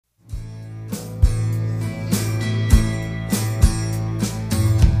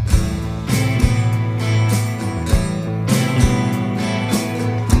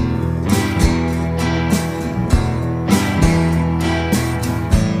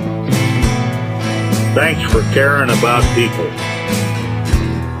Thanks for caring about people.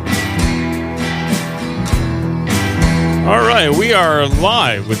 All right, we are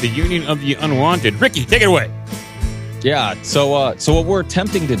live with the Union of the Unwanted. Ricky, take it away. Yeah, so what we're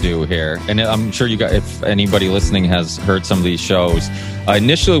attempting to do here, and I'm sure you guys, if anybody listening has heard some of these shows,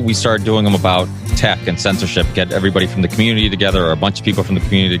 initially we started doing them about tech and censorship, get everybody from the community together, or a bunch of people from the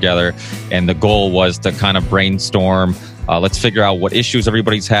community together, and the goal was to kind of brainstorm, let's figure out what issues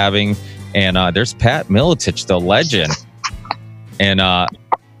everybody's having, and there's Pat Miletich, the legend, and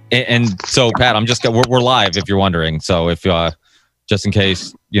so Pat, we're live if you're wondering, so if just in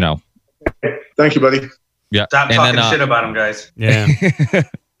case, you know. Thank you, buddy. Yeah. Stop talking shit about him, guys. Yeah.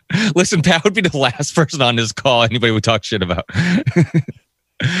 Listen, Pat would be the last person on this call anybody would talk shit about.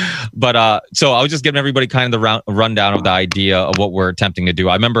 But so I was just giving everybody kind of the rundown of the idea of what we're attempting to do.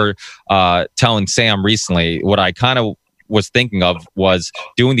 I remember telling Sam recently what I kind of was thinking of was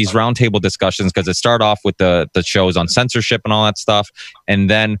doing these roundtable discussions, because it started off with the shows on censorship and all that stuff. And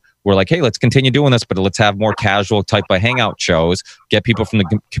then we're like, hey, let's continue doing this, but let's have more casual type of hangout shows, get people from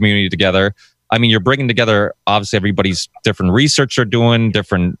the community together. I mean, you're bringing together, obviously, everybody's different research they're doing,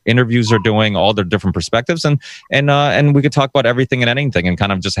 different interviews they're doing, all their different perspectives. And we could talk about everything and anything and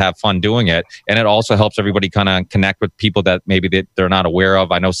kind of just have fun doing it. And it also helps everybody kind of connect with people that maybe they're not aware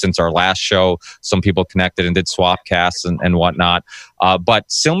of. I know since our last show, some people connected and did swap casts and whatnot. But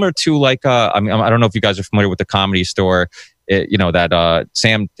similar to like, I don't know if you guys are familiar with the Comedy Store, that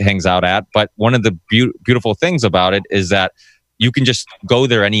Sam hangs out at. But one of the beautiful things about it is that you can just go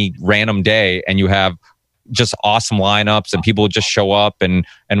there any random day and you have just awesome lineups and people just show up and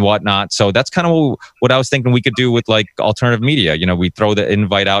whatnot. So that's kind of what I was thinking we could do with like alternative media. You know, we throw the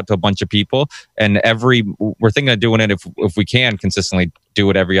invite out to a bunch of people, and we're thinking of doing it if we can consistently do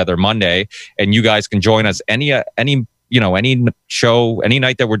it every other Monday, and you guys can join us any show, any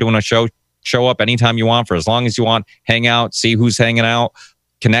night that we're doing a show, show up anytime you want for as long as you want, hang out, see who's hanging out,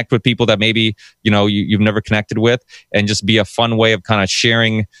 connect with people that maybe, you've never connected with, and just be a fun way of kind of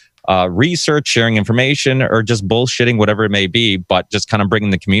sharing research, sharing information, or just bullshitting, whatever it may be, but just kind of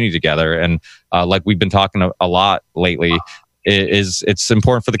bringing the community together. And like we've been talking a lot lately, it's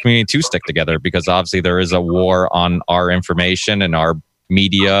important for the community to stick together, because obviously there is a war on our information and our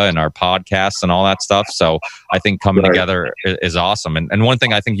media and our podcasts and all that stuff. So I think coming together is awesome. And one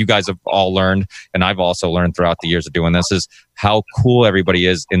thing I think you guys have all learned, and I've also learned throughout the years of doing this, is how cool everybody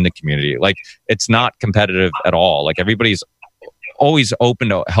is in the community. Like, it's not competitive at all. Like, everybody's always open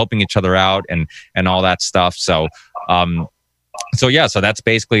to helping each other out and all that stuff. So that's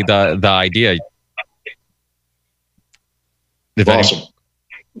basically the idea. Awesome.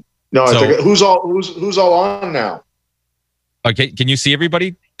 Who's all on now? Okay, can you see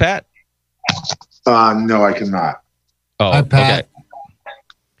everybody, Pat? No, I cannot. Oh, hi, Pat.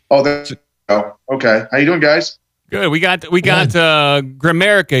 Okay. Okay. How you doing, guys? Good. We got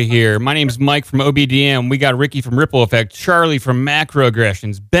Grimerica here. My name's Mike from OBDM. We got Ricky from Ripple Effect, Charlie from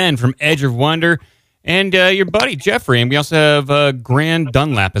Macroaggressions, Ben from Edge of Wonder, and your buddy Jeffrey. And we also have Grand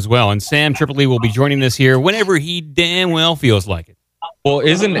Dunlap as well. And Sam Tripoli will be joining us here whenever he damn well feels like it. Well,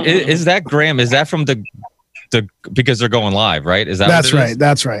 is that Graham? Is that from the because they're going live, right? Is that that's what it right? is?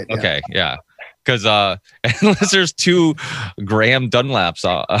 That's right. Yeah. Okay, yeah. Because unless there's two Graham Dunlaps,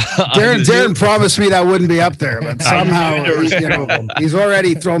 Darren promised me that wouldn't be up there, but somehow he's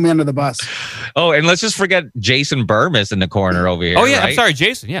already thrown me under the bus. Oh, and let's just forget Jason Burmis in the corner over here. Oh yeah, right? I'm sorry,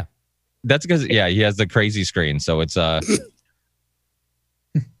 Jason. Yeah, that's because he has the crazy screen, so it's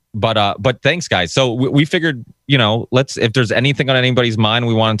But thanks, guys. So we figured, if there's anything on anybody's mind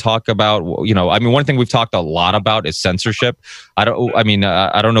we want to talk about, one thing we've talked a lot about is censorship. I don't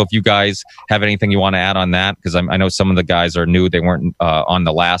know if you guys have anything you want to add on that, because I know some of the guys are new. They weren't on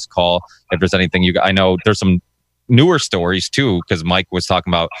the last call. If there's anything I know there's some newer stories too, because Mike was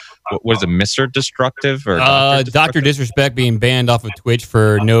talking about what is it, Mr. Destructive or Dr. Disrespect being banned off of Twitch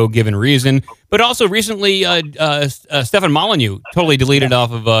for no given reason, but also recently Stefan Molyneux totally deleted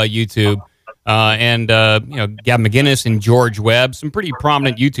off of YouTube, and Gavin McGinnis and George Webb, some pretty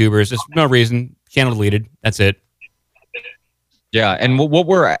prominent YouTubers, just no reason, channel deleted. That's it. Yeah, and what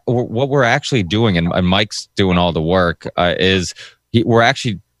we're actually doing, and Mike's doing all the work, is we're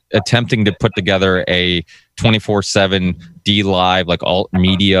actually attempting to put together a 24/7 DLive, like alt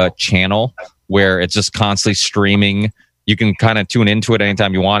media channel, where it's just constantly streaming. You can kind of tune into it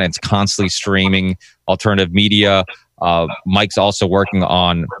anytime you want. It's constantly streaming alternative media. Mike's also working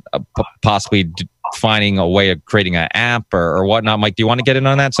on possibly finding a way of creating an app or whatnot. Mike, do you want to get in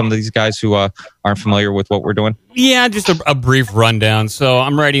on that? Some of these guys who aren't familiar with what we're doing? Yeah, just a brief rundown. So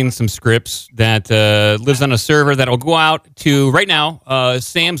I'm writing some scripts that lives on a server that will go out to, right now,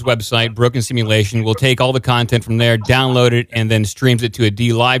 Sam's website, Broken Simulation, will take all the content from there, download it, and then streams it to a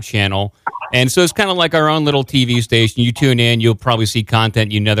D-Live channel. And so it's kind of like our own little TV station. You tune in, you'll probably see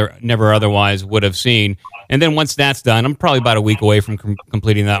content you never otherwise would have seen. And then once that's done, I'm probably about a week away from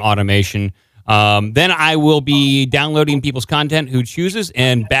completing that automation. Then I will be downloading people's content who chooses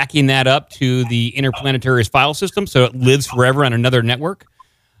and backing that up to the Interplanetary file system so it lives forever on another network.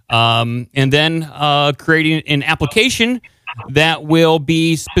 And then creating an application that will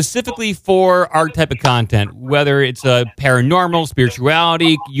be specifically for our type of content, whether it's paranormal,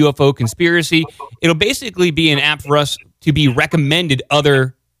 spirituality, UFO conspiracy. It'll basically be an app for us to be recommended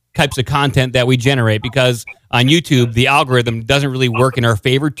other types of content that we generate, because on YouTube, the algorithm doesn't really work in our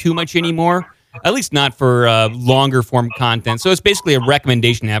favor too much anymore, at least not for longer form content. So it's basically a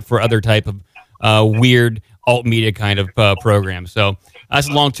recommendation app for other type of weird alt media kind of programs. So that's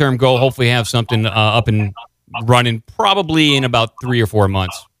a long-term goal. Hopefully have something up and running probably in about 3 or 4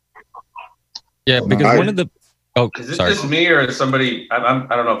 months. Yeah, because one of the... Oh, is it sorry. just me or somebody? I don't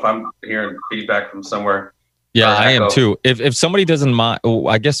know if I'm hearing feedback from somewhere. Yeah, I am too. If somebody doesn't mind,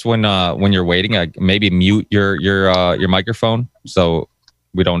 I guess when you're waiting, maybe mute your microphone so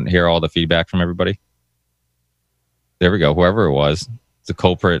we don't hear all the feedback from everybody. There we go. Whoever it was, the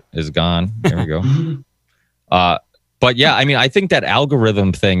culprit is gone. There we go. But yeah, I mean, I think that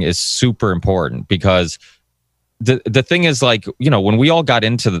algorithm thing is super important, because the thing is, like, you know, when we all got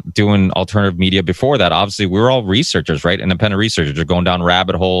into doing alternative media before that, obviously we were all researchers, right? Independent researchers are going down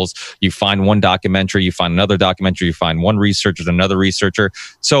rabbit holes. You find one documentary, you find another documentary, you find one researcher, another researcher.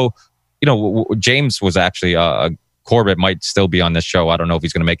 So, you know, James was actually, Corbett might still be on this show. I don't know if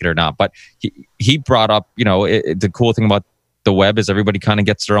he's going to make it or not, but he brought up, you know, the cool thing about the web is everybody kind of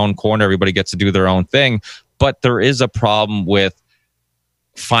gets their own corner. Everybody gets to do their own thing, but there is a problem with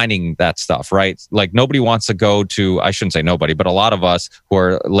finding that stuff, right? Like, nobody wants to go to, I shouldn't say nobody, but a lot of us who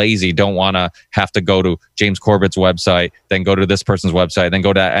are lazy don't want to have to go to James Corbett's website, then go to this person's website, then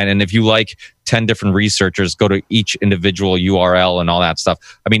go to, and if you like 10 different researchers, go to each individual URL and all that stuff.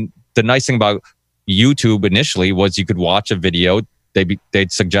 I mean, the nice thing about YouTube initially was you could watch a video,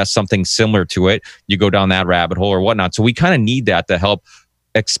 they'd suggest something similar to it, you go down that rabbit hole or whatnot. So we kind of need that to help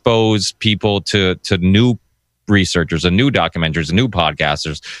expose people to new researchers and new documentaries and new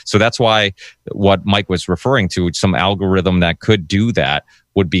podcasters. So that's why what Mike was referring to, some algorithm that could do that,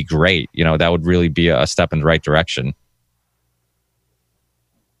 would be great. You know, that would really be a step in the right direction.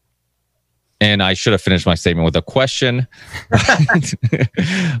 And I should have finished my statement with a question.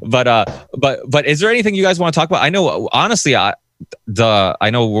 But is there anything you guys want to talk about? I know, honestly, I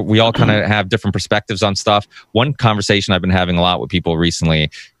know we all kind of have different perspectives on stuff. One conversation I've been having a lot with people recently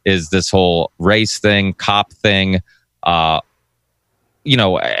is this whole race thing, cop thing. You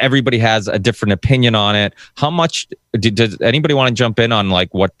know, everybody has a different opinion on it. How much does anybody want to jump in on,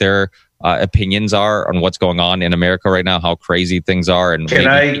 like, what their opinions are on what's going on in America right now, how crazy things are? And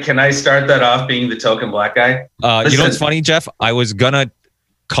can I start that off being the token black guy? You know what's funny, Jeff? I was gonna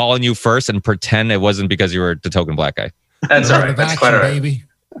call on you first and pretend it wasn't because you were the token black guy. That's all right. That's quite all right. Baby.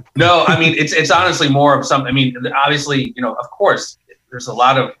 No, I mean, it's honestly more of something. I mean, obviously, you know, of course, there's a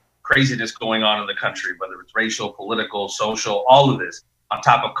lot of craziness going on in the country, whether it's racial, political, social, all of this. On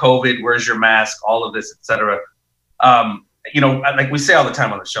top of COVID, where's your mask? All of this, etc. You know, like we say all the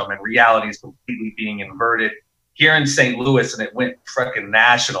time on the show, man, reality is completely being inverted. Here in St. Louis, and it went freaking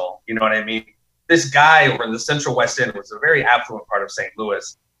national. You know what I mean? This guy over in the Central West End was a very affluent part of St.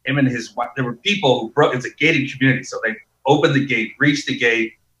 Louis. Him and his wife, there were people who broke. It's a gated community, so they opened the gate, reached the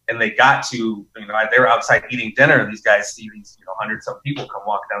gate, and they got to, you know, they were outside eating dinner, and these guys see these, you know, 100-some people come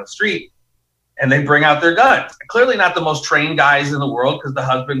walking down the street, and they bring out their guns. Clearly not the most trained guys in the world, because the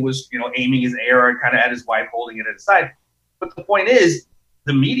husband was, you know, aiming his AR kind of at his wife, holding it at his side. But the point is,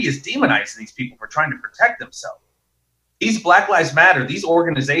 the media is demonizing these people for trying to protect themselves. These Black Lives Matter, these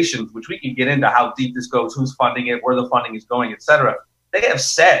organizations, which we can get into how deep this goes, who's funding it, where the funding is going, etc. They have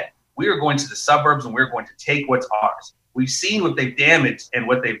said, we are going to the suburbs and we're going to take what's ours. We've seen what they've damaged and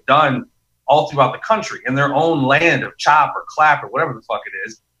what they've done all throughout the country in their own land of chop or clap or whatever the fuck it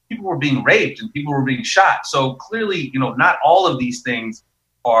is. People were being raped and people were being shot. So clearly, you know, not all of these things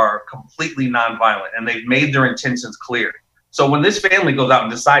are completely nonviolent, and they've made their intentions clear. So when this family goes out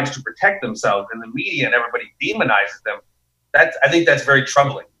and decides to protect themselves and the media and everybody demonizes them, I think that's very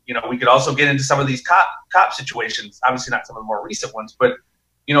troubling. You know, we could also get into some of these cop situations, obviously not some of the more recent ones, but,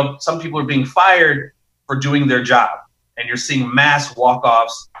 you know, some people are being fired for doing their job, and you're seeing mass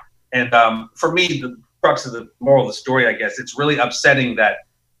walk-offs And for me, the crux of the moral of the story, I guess, it's really upsetting that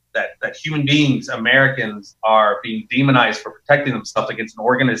human beings, Americans, are being demonized for protecting themselves against an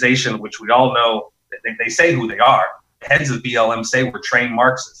organization which we all know they say who they are. The heads of BLM say we're trained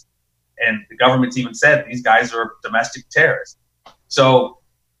Marxists, and the government's even said these guys are domestic terrorists. So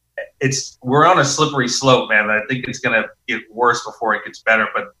we're on a slippery slope, man. I think it's going to get worse before it gets better.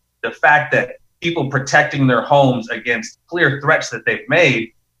 But the fact that people protecting their homes against clear threats that they've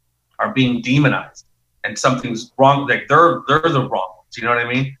made are being demonized, and something's wrong. Like they're the wrong ones. You know what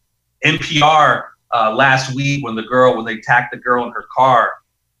I mean? NPR last week when they attacked the girl in her car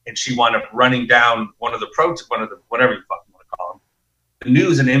and she wound up running down one of the whatever you fucking want to call them. The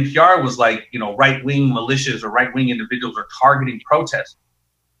news in NPR was like, right-wing militias or right-wing individuals are targeting protesters.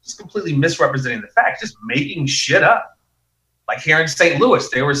 Just completely misrepresenting the facts, just making shit up. Like here in St. Louis,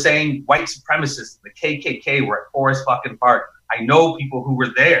 they were saying white supremacists, the KKK were at Forest fucking Park. I know people who were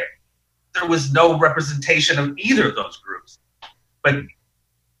there. There was no representation of either of those groups. But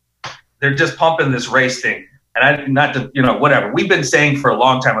they're just pumping this race thing. And whatever. We've been saying for a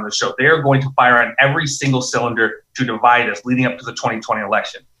long time on the show, they are going to fire on every single cylinder to divide us leading up to the 2020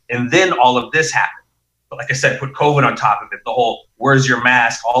 election. And then all of this happened. But like I said, put COVID on top of it, the whole, where's your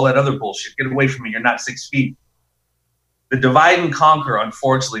mask, all that other bullshit. Get away from me, you're not 6 feet. The divide and conquer,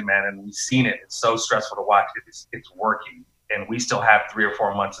 unfortunately, man, and we've seen it. It's so stressful to watch. It's working. And we still have 3 or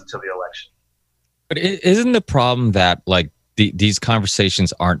 4 months until the election. But isn't the problem that, like, these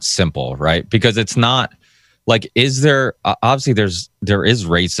conversations aren't simple, right? Because it's not like, is there obviously there is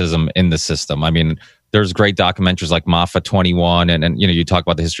racism in the system. I mean, there's great documentaries like Mafa 21 and you talk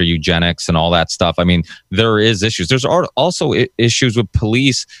about the history of eugenics and all that stuff. I mean, there is issues. There's also issues with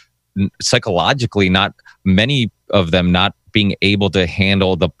police psychologically, not many of them not being able to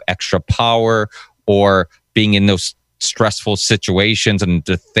handle the extra power or being in those stressful situations and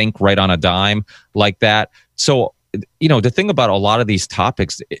to think right on a dime like that. So the thing about a lot of these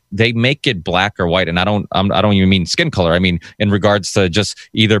topics, they make it black or white, and I don't even mean skin color. I mean in regards to just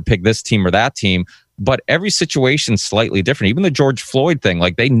either pick this team or that team. But every situation's slightly different. Even the George Floyd thing,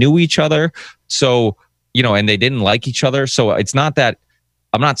 like they knew each other, so and they didn't like each other. So it's not that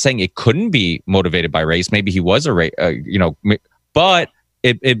I'm not saying it couldn't be motivated by race. Maybe he was but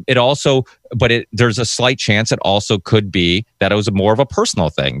it also, there's a slight chance it also could be that it was more of a personal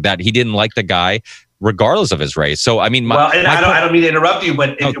thing, that he didn't like the guy regardless of his race. So, I mean, I don't mean to interrupt you,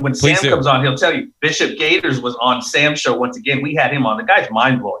 but when Sam comes on, he'll tell you Bishop Gators was on Sam's show once again. We had him on. The guy's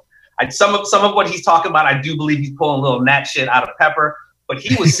mind blowing. Some of what he's talking about, I do believe he's pulling a little Nat shit out of Pepper. But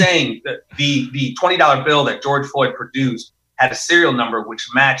he was saying that the $20 bill that George Floyd produced had a serial number which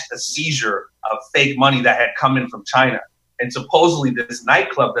matched a seizure of fake money that had come in from China. And supposedly this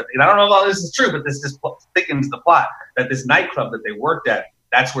nightclub and I don't know if all this is true, but this just thickens the plot, that this nightclub that they worked at,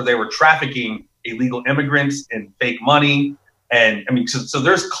 that's where they were trafficking illegal immigrants and fake money. And I mean, so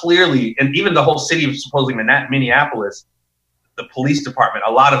there's clearly, and even the whole city of supposedly Minneapolis, the police department,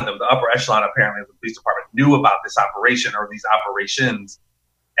 a lot of them, the upper echelon apparently of the police department knew about this operation or these operations.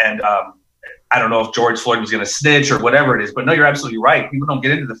 And I don't know if George Floyd was going to snitch or whatever it is, but no, you're absolutely right. People don't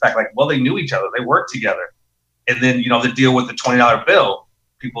get into the fact they knew each other. They worked together. And then, the deal with the $20 bill,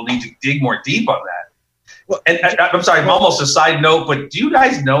 people need to dig more deep on that. Well, and I'm sorry, almost a side note, but do you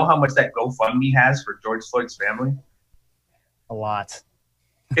guys know how much that GoFundMe has for George Floyd's family? A lot.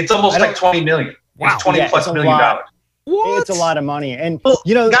 It's almost like $20 million. Wow. It's $20 plus million. What? It's a lot of money. And,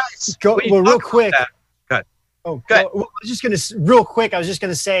 guys, real quick. Good. Oh, good. I was just going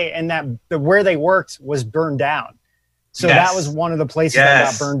to say, and that where they worked was burned down. So that was one of the places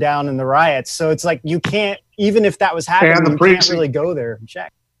that got burned down in the riots. So it's like you can't, even if that was happening, you can't really go there and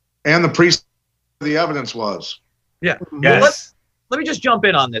check. And the priest, the evidence was. Yeah. Yes. Well, let me just jump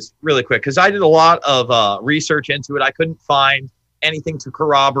in on this really quick because I did a lot of research into it. I couldn't find anything to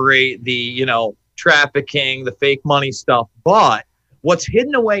corroborate the, trafficking, the fake money stuff. But what's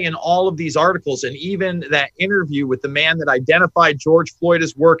hidden away in all of these articles and even that interview with the man that identified George Floyd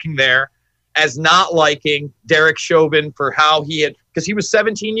as working there as not liking Derek Chauvin for how because he was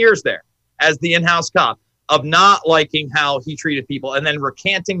 17 years there as the in-house cop, of not liking how he treated people and then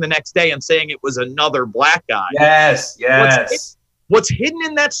recanting the next day and saying it was another black guy. Yes. What's hidden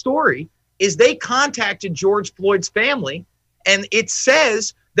in that story is they contacted George Floyd's family and it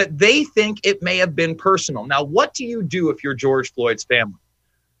says that they think it may have been personal. Now, what do you do if you're George Floyd's family?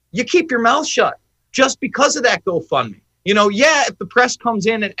 You keep your mouth shut just because of that GoFundMe. If the press comes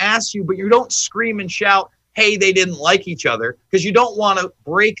in and asks you, but you don't scream and shout, hey, they didn't like each other, because you don't want to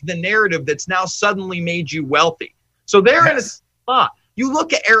break the narrative that's now suddenly made you wealthy. So they're in a spot. You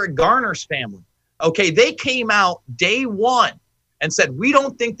look at Eric Garner's family. Okay, they came out day one and said, we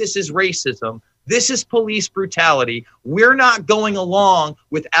don't think this is racism. This is police brutality. We're not going along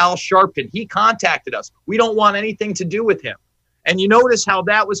with Al Sharpton. He contacted us. We don't want anything to do with him. And you notice how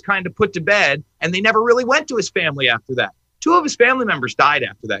that was kind of put to bed, and they never really went to his family after that. 2 of his family members died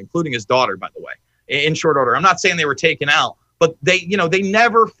after that, including his daughter, by the way, in short order. I'm not saying they were taken out, but they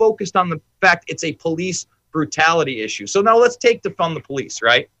never focused on the fact it's a police brutality issue. So now let's take defund the police,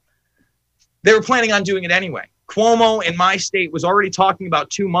 right? They were planning on doing it anyway. Cuomo in my state was already talking about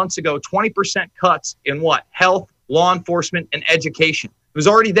 2 months ago, 20% cuts in what? Health, law enforcement, and education. It was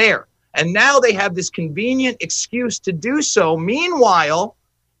already there. And now they have this convenient excuse to do so. Meanwhile,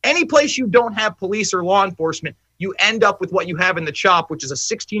 any place you don't have police or law enforcement, you end up with what you have in the CHOP, which is a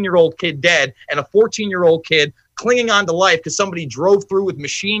 16-year-old kid dead and a 14-year-old kid clinging on to life because somebody drove through with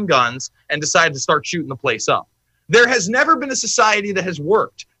machine guns and decided to start shooting the place up. There has never been a society that has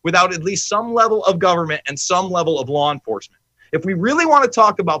worked without at least some level of government and some level of law enforcement. If we really want to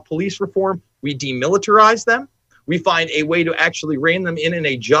talk about police reform, we demilitarize them. We find a way to actually rein them in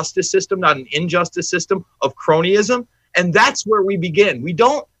a justice system, not an injustice system of cronyism. And that's where we begin. We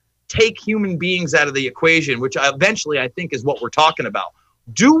don't take human beings out of the equation, which eventually I think is what we're talking about.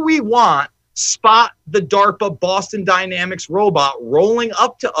 Do we want Spot the DARPA Boston Dynamics robot rolling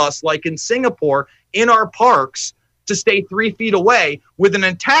up to us like in Singapore in our parks to stay 3 feet away with an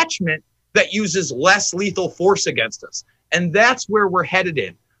attachment that uses less lethal force against us? And that's where we're headed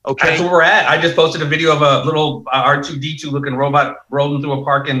in. Okay, that's where we're at. I just posted a video of a little R2D2 looking robot rolling through a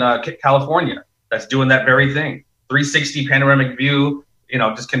park in California that's doing that very thing. 360 panoramic view,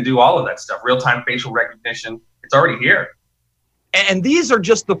 just can do all of that stuff. Real-time facial recognition. It's already here. And these are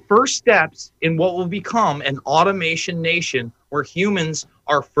just the first steps in what will become an automation nation where humans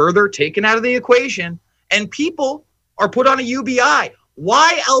are further taken out of the equation and people are put on a UBI.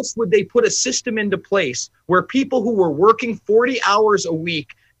 Why else would they put a system into place where people who were working 40 hours a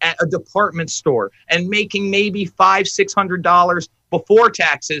week at a department store and making maybe $500-600 before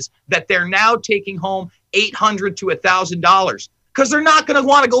taxes, that they're now taking home $800 to $1,000 because they're not going to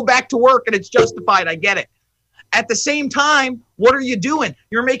want to go back to work, and it's justified. I get it. At the same time, what are you doing?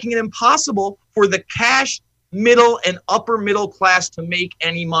 You're making it impossible for the cash middle and upper middle class to make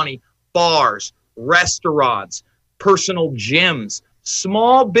any money. Bars, restaurants, personal gyms,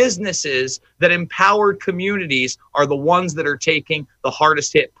 small businesses that empowered communities are the ones that are taking the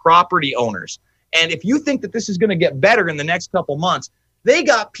hardest hit, property owners. And if you think that this is going to get better in the next couple months, they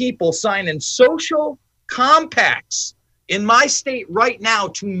got people signing social compacts in my state right now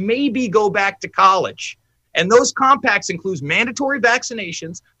to maybe go back to college. And those compacts include mandatory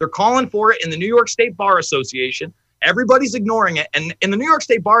vaccinations. They're calling for it in the New York State Bar Association. Everybody's ignoring it. And in the New York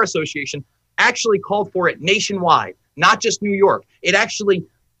State Bar Association actually called for it nationwide, not just New York. It actually,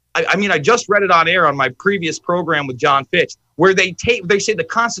 I just read it on air on my previous program with John Fitch, where they say the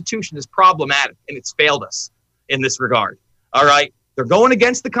Constitution is problematic and it's failed us in this regard. All right. They're going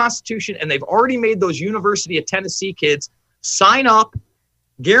against the Constitution, and they've already made those University of Tennessee kids sign up,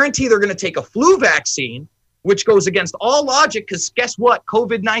 guarantee they're going to take a flu vaccine, which goes against all logic, because guess what?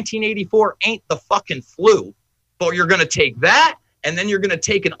 COVID-1984 ain't the fucking flu. But you're going to take that, and then you're going to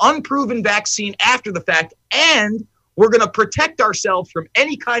take an unproven vaccine after the fact, and we're going to protect ourselves from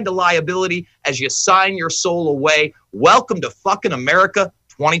any kind of liability as you sign your soul away. Welcome to fucking America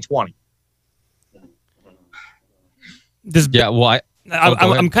 2020.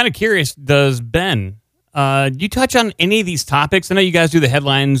 I'm kind of curious. Does Ben, do you touch on any of these topics? I know you guys do the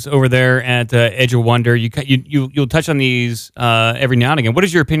headlines over there at Edge of Wonder. You'll touch on these every now and again. What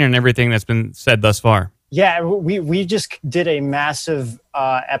is your opinion on everything that's been said thus far? Yeah, we just did a massive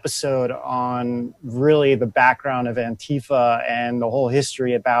episode on really the background of Antifa and the whole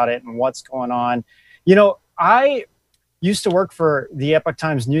history about it and what's going on. I used to work for the Epoch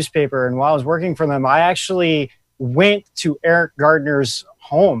Times newspaper, and while I was working for them, I actually went to Eric Gardner's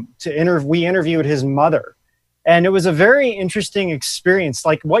home we interviewed his mother. And it was a very interesting experience.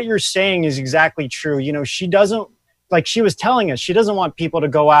 Like what you're saying is exactly true. She doesn't, like she was telling us, she doesn't want people to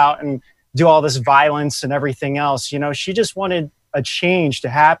go out and do all this violence and everything else. She just wanted a change to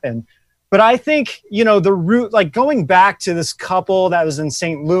happen. But I think, the root, like going back to this couple that was in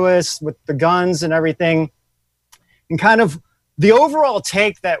St. Louis with the guns and everything, and kind of the overall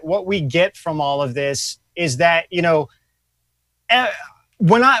take that what we get from all of this is that,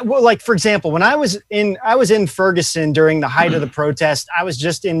 for example, when I was in Ferguson during the height of the protest, I was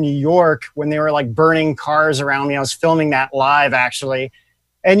just in New York when they were like burning cars around me. I was filming that live actually.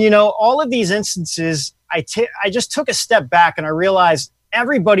 And, all of these instances, I just took a step back and I realized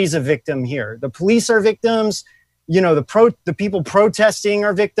everybody's a victim here. The police are victims, the people protesting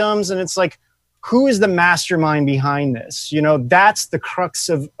are victims. And it's like, who is the mastermind behind this? You know, that's the crux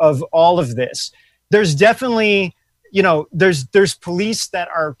of all of this. There's definitely, you know, there's police that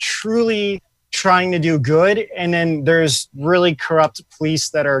are truly trying to do good, and then there's really corrupt police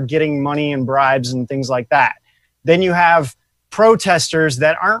that are getting money and bribes and things like that. Then you have protesters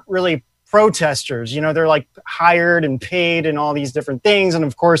that aren't really protesters. You know, they're like hired and paid and all these different things. And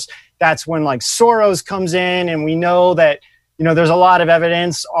of course, that's when like Soros comes in, and we know that, you know, there's a lot of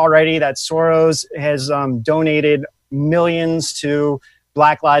evidence already that Soros has donated millions to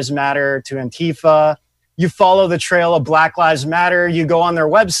Black Lives Matter, to Antifa. You follow the trail of Black Lives Matter, you go on their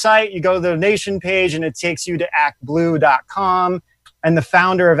website, you go to the donation page, and it takes you to actblue.com. And the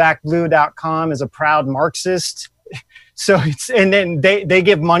founder of actblue.com is a proud Marxist. So and then they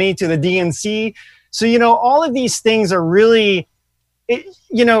give money to the DNC. So, you know, all of these things are really,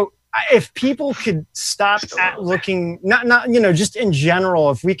 you know, if people could stop at looking, not, you know, just in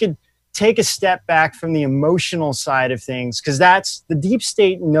general, if we could take a step back from the emotional side of things, because that's, the deep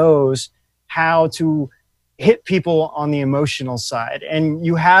state knows how to hit people on the emotional side. And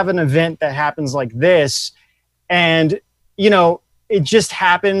you have an event that happens like this, and, you know, it just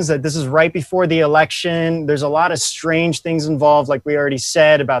happens that this is right before the election. There's a lot of strange things involved, like we already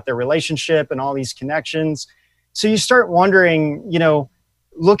said, about their relationship and all these connections. So you start wondering, you know,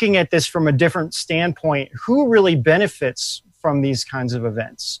 looking at this from a different standpoint, who really benefits from these kinds of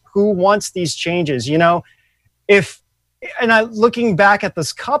events? Who wants these changes? You know, looking back at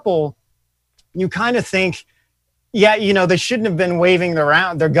this couple, you kind of think, yeah, you know, they shouldn't have been waving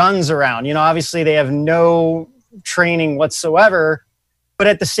their guns around. You know, obviously they have no training whatsoever, but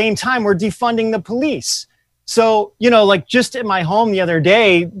at the same time, we're defunding the police. So, you know, like just at my home the other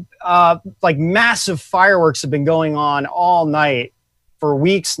day, like massive fireworks have been going on all night for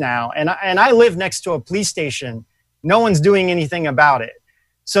weeks now. And I live next to a police station. No one's doing anything about it.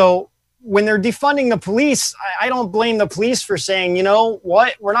 So when they're defunding the police, I don't blame the police for saying, you know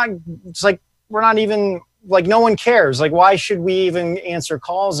what, we're not even, like, no one cares. Like, why should we even answer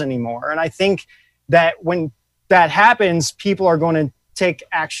calls anymore? And I think that when that happens, people are going to take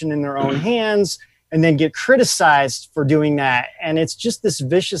action in their own hands and then get criticized for doing that. And it's just this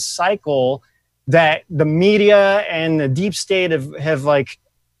vicious cycle that the media and the deep state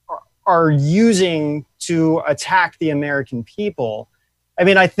are using to attack the American people. I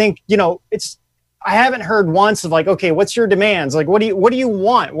mean, I think, you know, I haven't heard once of like, okay, what's your demands? Like, what do you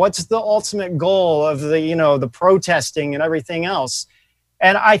want? What's the ultimate goal of the, you know, the protesting and everything else?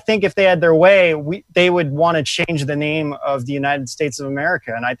 And I think if they had their way, they would want to change the name of the United States of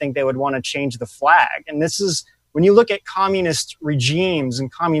America. And I think they would want to change the flag. And this is, when you look at communist regimes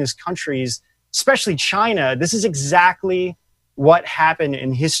and communist countries, especially China, this is exactly what happened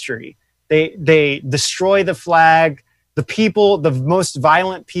in history. They destroy the flag. The people, the most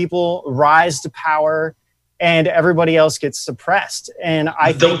violent people, rise to power, and everybody else gets suppressed. And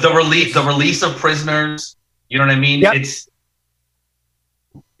I think the release of prisoners. You know what I mean? Yep.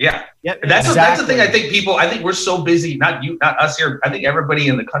 That's the thing. I think we're so busy. Not us here. I think everybody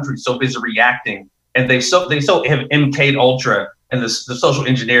in the country is so busy reacting, and they so have MK Ultra, and the social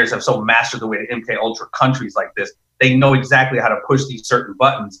engineers have so mastered the way to MK Ultra countries like this. They know exactly how to push these certain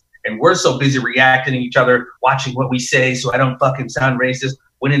buttons. And we're so busy reacting to each other, watching what we say so I don't fucking sound racist,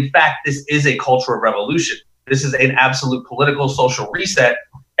 when in fact, this is a cultural revolution. This is an absolute political, social reset.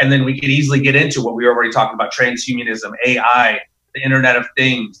 And then we could easily get into what we were already talking about, transhumanism, AI, the Internet of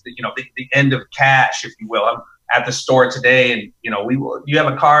Things, the end of cash, if you will. I'm at the store today and, you know, you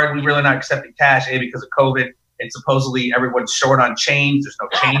have a card, we're really not accepting cash, because of COVID. And supposedly everyone's short on change. There's no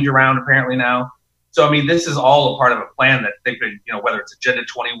change around apparently now. So, I mean, this is all a part of a plan that they've been, you know, whether it's Agenda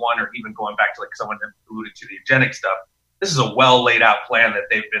 21 or even going back to like someone alluded to the eugenic stuff. This is a well laid out plan that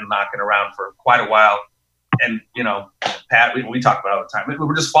they've been knocking around for quite a while. And, you know, Pat, we talk about it all the time.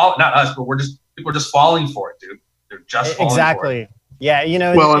 We're just falling, not us, but we're just falling for it, dude. They're just falling for it. Yeah, you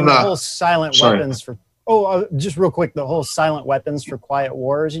know, and the whole silent weapons for, just real quick, the whole silent weapons for quiet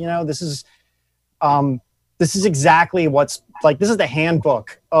wars, you know, this is exactly what's like, this is the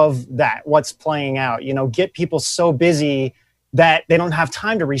handbook of that, what's playing out, you know, get people so busy that they don't have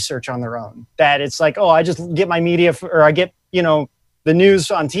time to research on their own, that it's like, I just get my media or I get, you know, the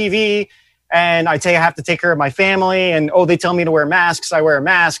news on TV and I have to take care of my family and, they tell me to wear masks. I wear a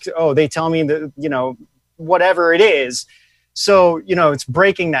mask. They tell me that, you know, whatever it is. So, you know, it's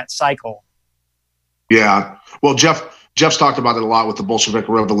breaking that cycle. Yeah. Well, Jeff's talked about it a lot with the Bolshevik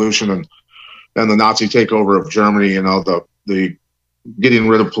Revolution and the Nazi takeover of Germany, you know, the getting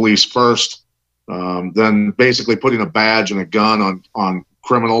rid of police first, then basically putting a badge and a gun on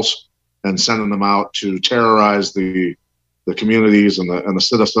criminals and sending them out to terrorize the the communities and the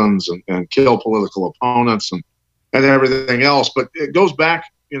citizens and kill political opponents and everything else. But it goes back,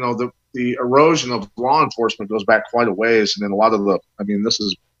 the erosion of law enforcement goes back quite a ways. And then a lot of this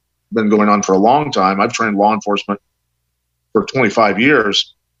has been going on for a long time. I've trained law enforcement for 25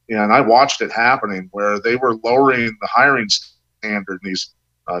 years, and I watched it happening where they were lowering the hiring standard in these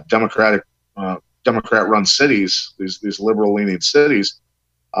Democrat-run cities, these liberal-leaning cities,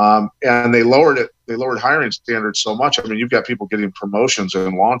 and they lowered it. They lowered hiring standards so much. I mean, you've got people getting promotions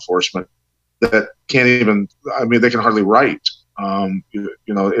in law enforcement that can't even. I mean, they can hardly write.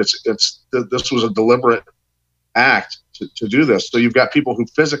 This was a deliberate act to do this. So you've got people who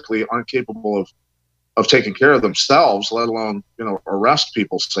physically aren't capable of taking care of themselves, let alone arrest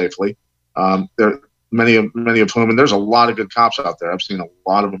people safely. There many of whom, and there's a lot of good cops out there. I've seen a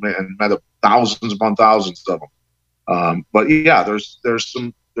lot of them and met thousands upon thousands of them. But yeah, there's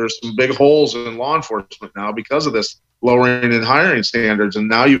some big holes in law enforcement now because of this lowering in hiring standards. And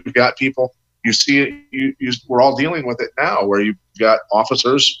now you've got people. You see it. We're all dealing with it now, where you've got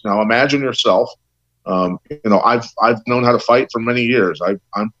officers. Now imagine yourself. I've known how to fight for many years.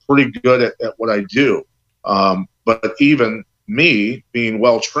 I'm pretty good at what I do. But even me, being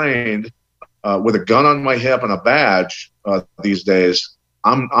well trained, with a gun on my hip and a badge these days,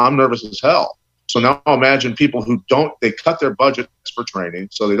 I'm nervous as hell. So now imagine people who they cut their budgets for training,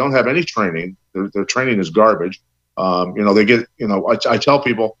 so they don't have any training. Their training is garbage. They get, I tell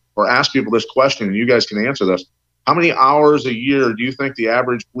people or ask people this question, and you guys can answer this. How many hours a year do you think the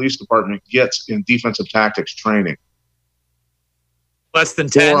average police department gets in defensive tactics training? Less than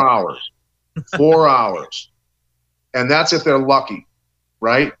 10. 4 hours. 4 hours. And that's if they're lucky,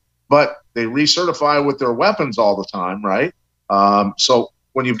 right? But they recertify with their weapons all the time, right? So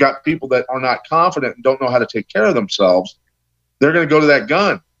when you've got people that are not confident and don't know how to take care of themselves, they're going to go to that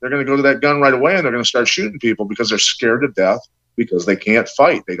gun. They're going to go to that gun right away, and they're going to start shooting people because they're scared to death because they can't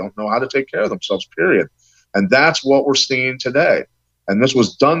fight. They don't know how to take care of themselves, period. And that's what we're seeing today. And this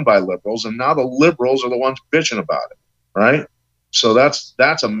was done by liberals, and now the liberals are the ones bitching about it, right? So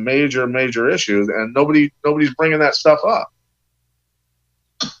that's a major, major issue, and nobody's bringing that stuff up.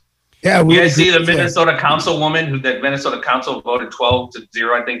 Yeah, you guys see the Minnesota councilwoman that Minnesota council voted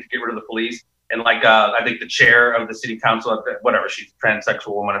 12-0, I think, to get rid of the police. And I think the chair of the city council, whatever, she's a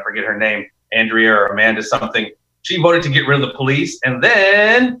transsexual woman, I forget her name, Andrea or Amanda something. She voted to get rid of the police, and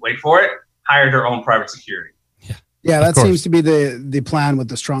then, wait for it, hired her own private security. Yeah, that seems to be the plan with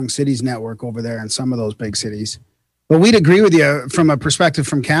the Strong Cities Network over there in some of those big cities. But we'd agree with you from a perspective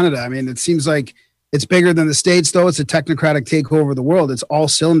from Canada. I mean, it seems like it's bigger than the States, though. It's a technocratic takeover of the world. It's all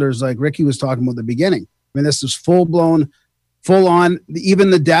cylinders, like Ricky was talking about at the beginning. I mean, this is full-blown, full-on. Even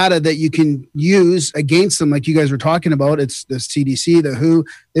the data that you can use against them, like you guys were talking about, it's the CDC, the WHO.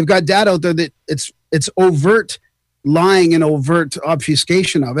 They've got data out there that it's overt lying and overt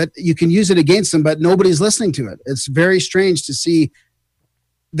obfuscation of it. You can use it against them, but nobody's listening to it. It's very strange to see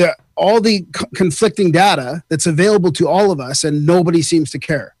all the conflicting data that's available to all of us, and nobody seems to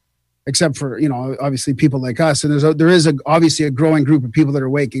care, except for, obviously people like us. And there is obviously a growing group of people that are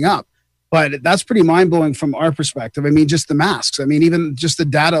waking up, but that's pretty mind-blowing from our perspective. I mean, just the masks. I mean, even just the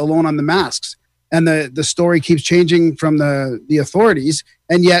data alone on the masks, and the story keeps changing from the authorities.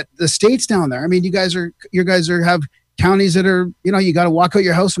 And yet the states down there, I mean, you guys have counties that are, you got to walk out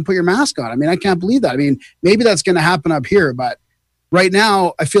your house and put your mask on. I mean, I can't believe that. I mean, maybe that's going to happen up here, but right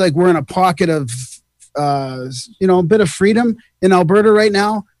now I feel like we're in a pocket of, a bit of freedom in Alberta right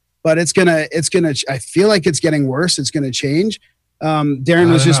now, but it's going to, I feel like it's getting worse. It's going to change.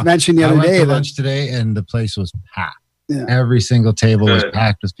 Darren was just mentioning the other day. I went to lunch today and the place was packed. Yeah. Every single table was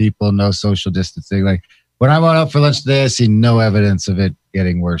packed with people, no social distancing. Like when I went out for lunch today, I see no evidence of it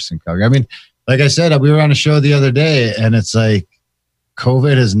getting worse in Calgary. I mean, like I said, we were on a show the other day, and it's like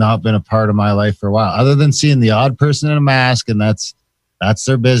COVID has not been a part of my life for a while, other than seeing the odd person in a mask, and that's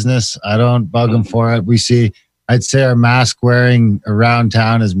their business. I don't bug them for it. I'd say our mask wearing around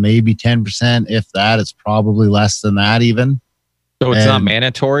town is maybe 10%, if that. It's probably less than that even. So it's not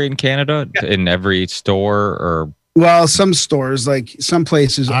mandatory in Canada in every store or? Well, some stores, like some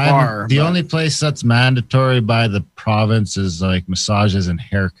places are. The only place that's mandatory by the province is like massages and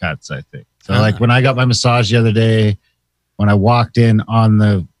haircuts, I think. So like when I got my massage the other day, when I walked in on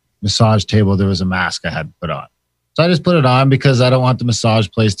the massage table, there was a mask I had to put on. So I just put it on because I don't want the massage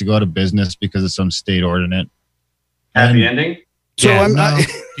place to go out of business because of some state ordinance. Happy ending? So I'm not.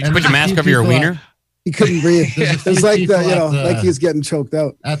 Did you put your mask over your wiener? He couldn't breathe. It's like like he's getting choked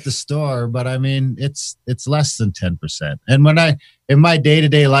out at the store. But I mean, it's less than 10%. And when in my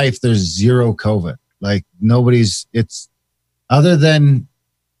day-to-day life, there's zero COVID. Like it's other than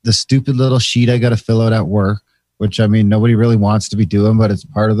the stupid little sheet I got to fill out at work, which I mean, nobody really wants to be doing, but it's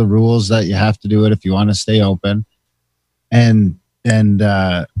part of the rules that you have to do it if you want to stay open. And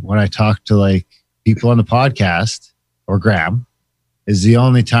when I talk to like people on the podcast or Graham, is the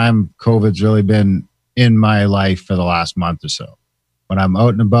only time COVID's really been in my life for the last month or so. When I'm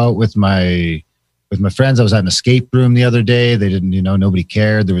out and about with my friends, I was at an escape room the other day. They didn't, nobody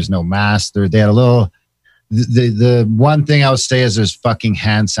cared. There was no mask. They had a little. The one thing I would say is there's fucking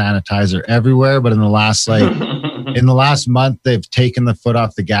hand sanitizer everywhere. But in the last month, they've taken the foot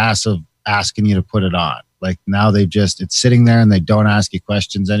off the gas of asking you to put it on. Like now it's sitting there and they don't ask you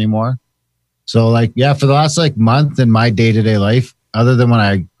questions anymore. So like, yeah, for the last like month in my day-to-day life, other than when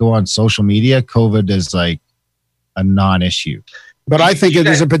I go on social media, COVID is like a non-issue. But I think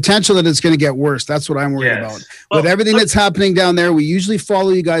there's a potential that it's going to get worse. That's what I'm worried about. With everything that's happening down there, we usually follow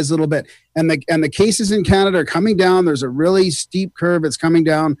you guys a little bit. And the cases in Canada are coming down. There's a really steep curve. It's coming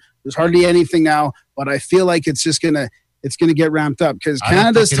down. There's hardly anything now. But I feel like it's just going to get ramped up because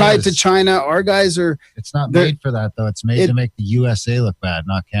Canada's tied to China. Our guys are. It's not made for that, though. It's made to make the USA look bad,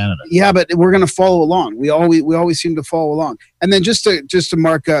 not Canada. Yeah, but we're going to follow along. We always seem to follow along. And then just to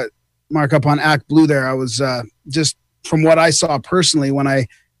mark up on Act Blue there, I was just from what I saw personally when I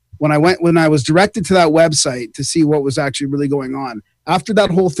was directed to that website to see what was actually really going on. After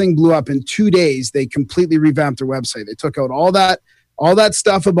that whole thing blew up in 2 days, they completely revamped their website. They took out all that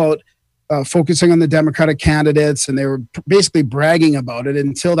stuff about focusing on the Democratic candidates, and they were basically bragging about it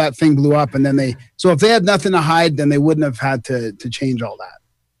until that thing blew up. And then so if they had nothing to hide, then they wouldn't have had to change all that.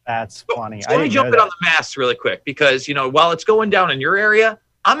 That's funny. So let me jump in on the masks really quick because, while it's going down in your area,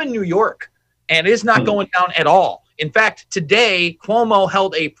 I'm in New York and it is not going down at all. In fact, today, Cuomo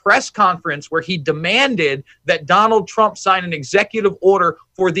held a press conference where he demanded that Donald Trump sign an executive order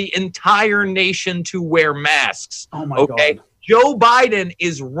for the entire nation to wear masks. Oh, my God. Joe Biden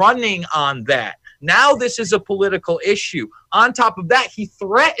is running on that. Now this is a political issue. On top of that, he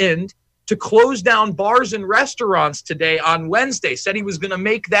threatened to close down bars and restaurants today on Wednesday, said he was going to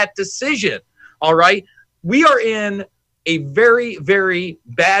make that decision. All right. We are in a very, very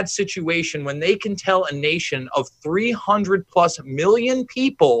bad situation when they can tell a nation of 300 plus million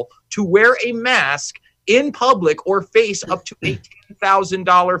people to wear a mask in public or face up to a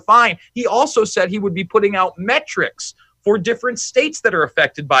 $10,000 fine. He also said he would be putting out metrics for different states that are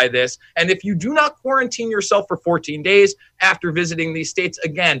affected by this. And if you do not quarantine yourself for 14 days after visiting these states,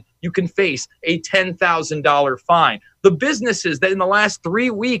 again, you can face a $10,000 fine. The businesses that in the last 3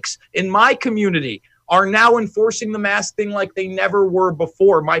 weeks in my community are now enforcing the mask thing like they never were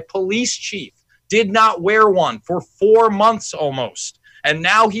before. My police chief did not wear one for 4 months almost. And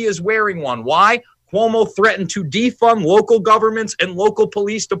now he is wearing one. Why? Cuomo threatened to defund local governments and local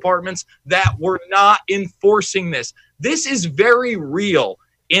police departments that were not enforcing this. This is very real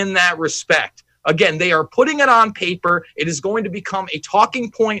in that respect. Again, they are putting it on paper. It is going to become a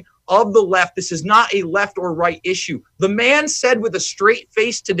talking point of the left. This is not a left or right issue. The man said with a straight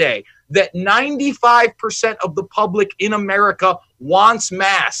face today that 95% of the public in America wants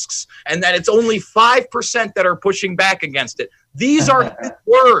masks and that it's only 5% that are pushing back against it. These are his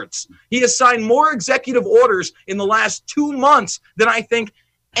words. He has signed more executive orders in the last 2 months than I think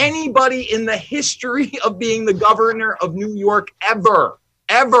anybody in the history of being the governor of New York ever.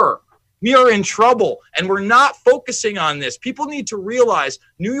 We are in trouble, and we're not focusing on this. People need to realize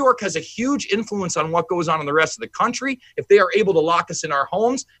New York has a huge influence on what goes on in the rest of the country. If they are able to lock us in our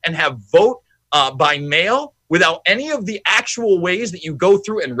homes and have vote by mail without any of the actual ways that you go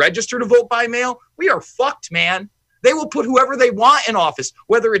through and register to vote by mail, we are fucked, man. They will put whoever they want in office,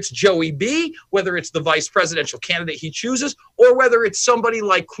 whether it's Joey B., whether it's the vice presidential candidate he chooses, or whether it's somebody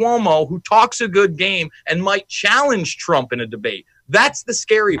like Cuomo who talks a good game and might challenge Trump in a debate. That's the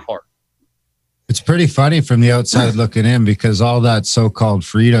scary part. It's pretty funny from the outside looking in because all that so-called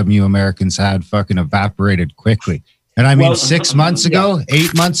freedom you Americans had fucking evaporated quickly. And I mean, 6 months ago,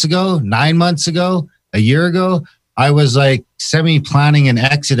 8 months ago, 9 months ago, a year ago, I was like semi-planning an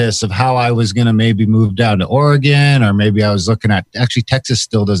exodus of how I was going to maybe move down to Oregon, or maybe I was looking at, actually Texas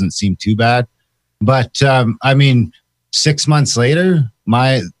still doesn't seem too bad. But I mean, 6 months later,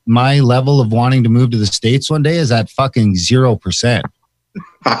 my level of wanting to move to the States one day is at fucking 0%.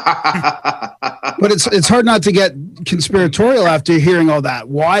 But it's hard not to get conspiratorial after hearing all that.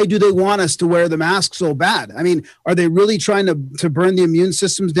 Why do they want us to wear the mask so bad? I mean, are they really trying to burn the immune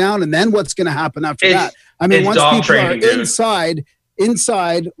systems down? And then what's going to happen after that? I mean, once people are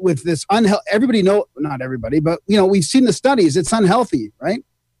inside with this unhealthy, everybody know, not everybody, but we've seen the studies. It's unhealthy, right?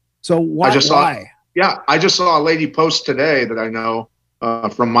 So why? I just saw a lady post today that I know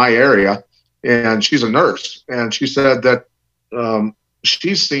from my area, and she's a nurse, and she said that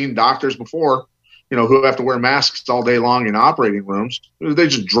she's seen doctors before who have to wear masks all day long in operating rooms, they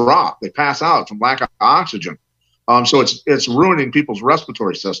just drop. They pass out from lack of oxygen. So it's ruining people's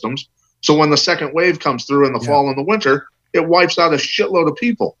respiratory systems. So when the second wave comes through in the fall and the winter, it wipes out a shitload of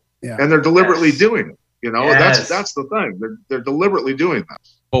people. Yeah. And they're deliberately doing it. That's the thing. They're deliberately doing that.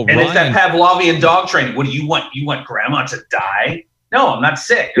 And it's that Pavlovian dog training. What do you want? You want grandma to die? No, I'm not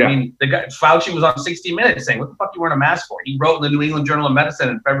sick. Yeah. I mean, the guy Fauci was on 60 Minutes saying, "What the fuck are you wearing a mask for?" He wrote in the New England Journal of Medicine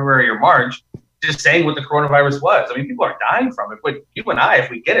in February or March, just saying what the coronavirus was. I mean, people are dying from it, but you and I, if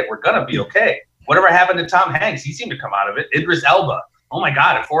we get it, we're gonna be okay. Whatever happened to Tom Hanks? He seemed to come out of it. Idris Elba. Oh my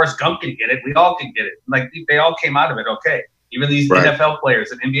God, if Forrest Gump can get it, we all can get it. Like they all came out of it okay. Even these NFL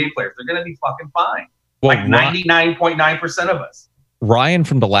players and NBA players, they're gonna be fucking fine. Well, like 99.9% of us. Ryan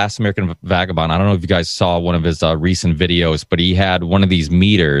from The Last American Vagabond, I don't know if you guys saw one of his recent videos, but he had one of these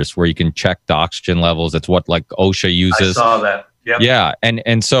meters where you can check the oxygen levels. It's what like OSHA uses. I saw that. Yep. Yeah.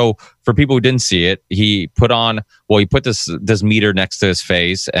 And so for people who didn't see it, he put this meter next to his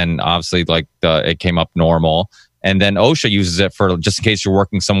face, and obviously it came up normal. And then OSHA uses it for just in case you're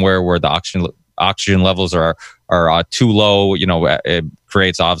working somewhere where the oxygen levels are too low, it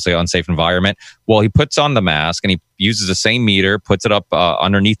creates obviously an unsafe environment. Well, he puts on the mask and he uses the same meter, puts it up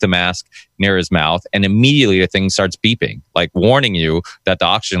underneath the mask near his mouth, and immediately the thing starts beeping, like warning you that the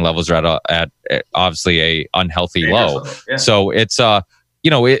oxygen levels are at obviously a unhealthy low. Yeah. So it's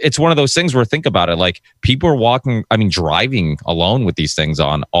it's one of those things where think about it, like people are driving alone with these things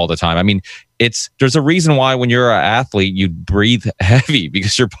on all the time. I mean, there's a reason why when you're an athlete, you breathe heavy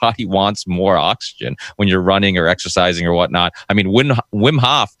because your body wants more oxygen when you're running or exercising or whatnot. I mean, Wim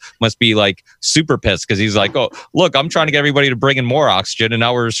Hof must be like super pissed because he's like, oh, look, I'm trying to get everybody to bring in more oxygen and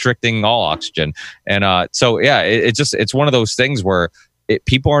now we're restricting all oxygen. And it's one of those things where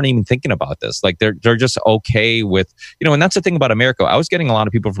people aren't even thinking about this. Like they're just okay with, and that's the thing about America. I was getting a lot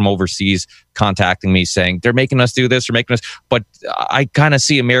of people from overseas contacting me saying they're making us do this, but I kind of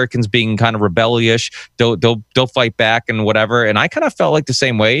see Americans being kind of rebellious. They'll fight back and whatever. And I kind of felt like the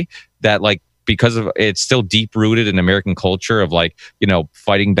same way that like, because of it's still deep rooted in American culture of like,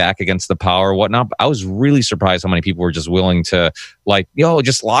 fighting back against the power or whatnot. But I was really surprised how many people were just willing to like,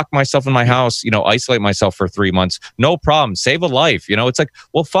 just lock myself in my house, isolate myself for 3 months. No problem. Save a life. It's like,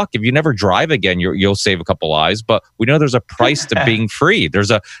 well, fuck, if you never drive again, you'll save a couple lives. But we know there's a price to being free.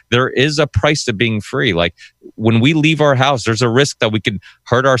 There is a price to being free. Like when we leave our house, there's a risk that we could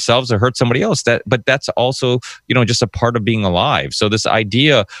hurt ourselves or hurt somebody else. But that's also, just a part of being alive. So this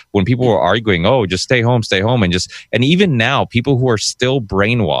idea when people were arguing, oh, just stay home, and even now, people who are still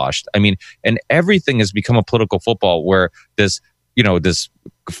brainwashed. I mean, and everything has become a political football where this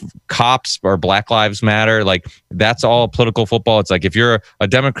cops or Black Lives Matter, like that's all political football. It's like if you're a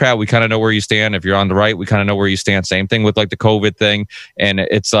Democrat, we kind of know where you stand. If you're on the right, we kind of know where you stand. Same thing with like the COVID thing. And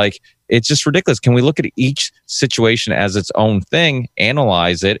it's like, it's just ridiculous. Can we look at each situation as its own thing,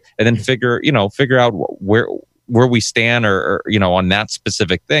 analyze it, and then figure out where we stand or on that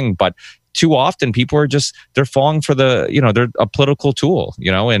specific thing? But too often people are they're falling for they're a political tool,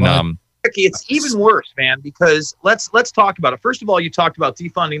 and it's even worse, man, because let's talk about it. First of all, you talked about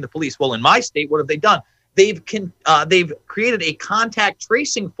defunding the police. Well, in my state, what have they done? They've created a contact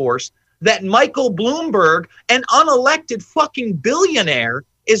tracing force that Michael Bloomberg, an unelected fucking billionaire,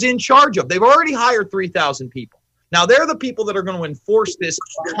 is in charge of. They've already hired 3,000 people. Now they're the people that are going to enforce this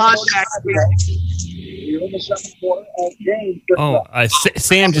contact tracing.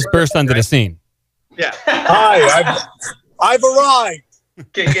 Sam just burst onto the scene. Yeah. Hi, I've arrived.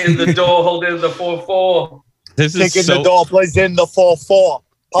 Kick in the door, hold in the 4-4. Kick in the door, please in the 4-4.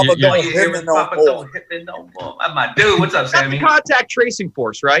 Papa don't hit me no more. I'm my dude. What's up, Sammy? That's the contact tracing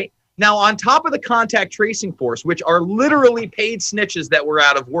force, right? Now, on top of the contact tracing force, which are literally paid snitches that were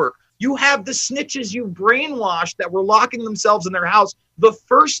out of work, you have the snitches you brainwashed that were locking themselves in their house the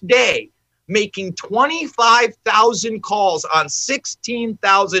first day, making 25,000 calls on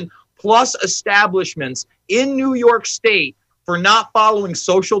 16,000 plus establishments in New York State for not following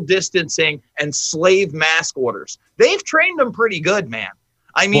social distancing and slave mask orders. They've trained them pretty good, man.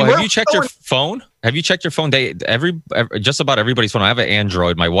 I mean, have you checked your phone? Have you checked your phone? Just about everybody's phone. I have an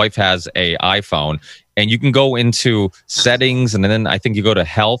Android. My wife has an iPhone, and you can go into settings, and then I think you go to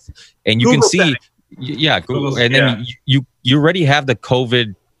health, and you Google can see, settings. Google, and then you already have the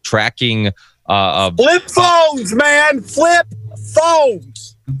COVID tracking. Flip phones, man. Flip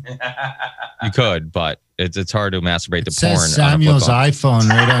phones. You could, but It's hard to masturbate to says porn. Samuel's iPhone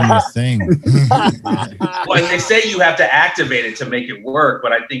right on your thing. Well, they say you have to activate it to make it work,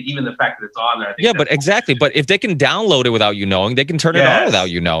 but I think even the fact that it's on there, I think yeah, but exactly. But if they can download it without you knowing, they can turn it on without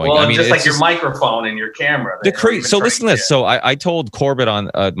you knowing. Well, I mean, just like your microphone and your camera. So listen to this. So I told Corbett on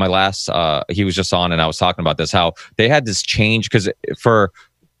my last, he was just on, and I was talking about this, how they had this change because for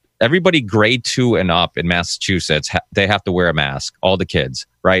everybody grade 2 and up in Massachusetts, they have to wear a mask, all the kids,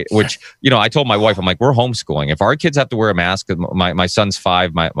 right? Which, I told my wife, I'm like, we're homeschooling. If our kids have to wear a mask, my son's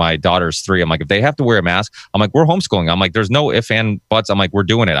 5, my daughter's 3. I'm like, if they have to wear a mask, I'm like, we're homeschooling. I'm like, there's no if and buts. I'm like, we're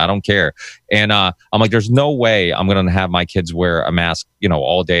doing it. I don't care. And I'm like, there's no way I'm going to have my kids wear a mask,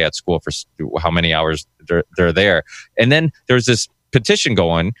 all day at school for how many hours they're there. And then there's this petition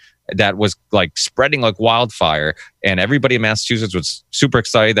going that was like spreading like wildfire, and everybody in Massachusetts was super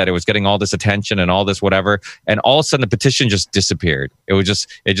excited that it was getting all this attention and all this whatever, and all of a sudden the petition just disappeared. It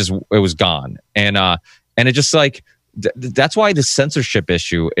was gone. And it just like that's why the censorship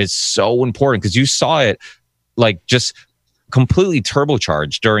issue is so important, because you saw it like just completely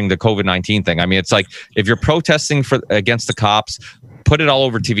turbocharged during the COVID-19 thing. I mean, it's like if you're protesting against the cops, put it all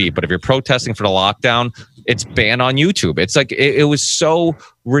over TV, but if you're protesting for the lockdown, it's banned on YouTube. It's like it was so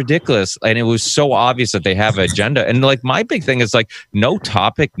ridiculous, and it was so obvious that they have an agenda. And like my big thing is like no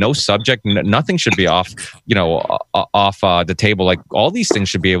topic, no subject, nothing should be off the table. Like all these things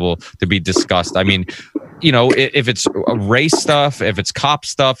should be able to be discussed. I mean, if it's race stuff, if it's cop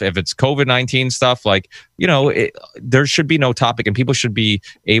stuff, if it's COVID-19 stuff, like there should be no topic, and people should be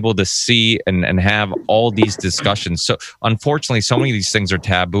able to see and have all these discussions. So unfortunately, so many of these things are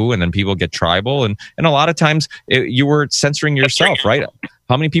taboo, and then people get tribal, and a lot of times you were censoring yourself, right?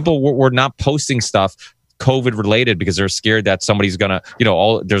 How many people were not posting stuff COVID related because they're scared that somebody's gonna,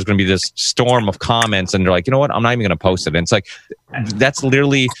 there's gonna be this storm of comments, and they're like, you know what, I'm not even gonna post it. And it's like that's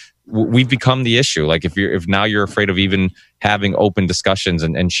literally we've become the issue. Like if now you're afraid of even having open discussions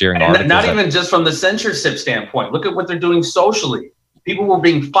and sharing articles. Not even just from the censorship standpoint. Look at what they're doing socially. People were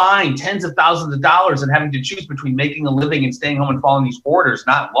being fined tens of thousands of dollars and having to choose between making a living and staying home and following these orders,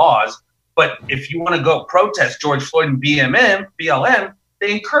 not laws. But if you want to go protest George Floyd and BLM,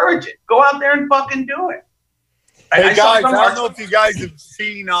 they encourage it. Go out there and fucking do it. Hey guys, I don't know if you guys have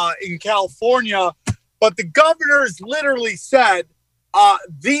seen in California, but the governor's literally said,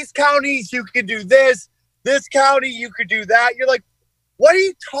 these counties, you can do this county, you could do that. You're like, what are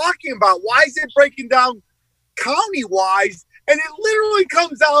you talking about? Why is it breaking down county-wise? And it literally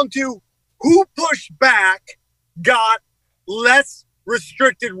comes down to who pushed back, got less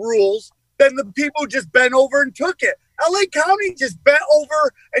restricted rules than the people who just bent over and took it. LA County just bent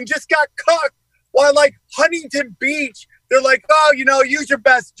over and just got cucked, while like Huntington Beach, they're like, oh, use your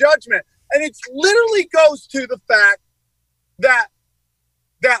best judgment. And it literally goes to the fact that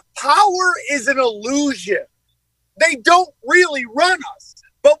power is an illusion. They don't really run us,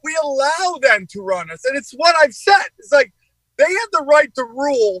 but we allow them to run us. And it's what I've said. It's like they have the right to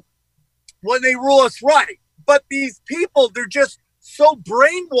rule when they rule us right. But these people, they're just so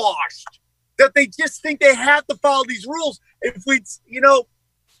brainwashed that they just think they have to follow these rules. If we,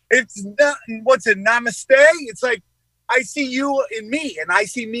 it's not, what's it, namaste? It's like, I see you in me and I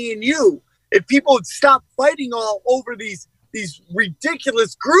see me in you. If people would stop fighting all over these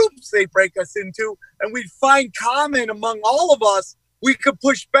ridiculous groups they break us into, and we'd find common among all of us, we could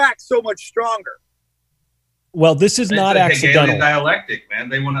push back so much stronger. Well, this is not accidental. Dialectic, man.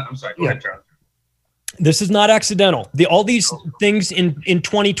 They want to. I'm sorry. Go ahead, Charles. This is not accidental. All these things in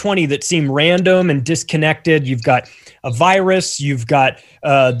 2020 that seem random and disconnected. You've got a virus. You've got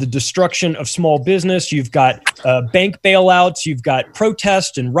the destruction of small business. You've got bank bailouts. You've got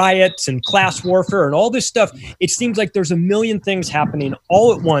protests and riots and class warfare and all this stuff. It seems like there's a million things happening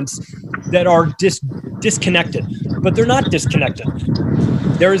all at once that are disconnected, but they're not disconnected.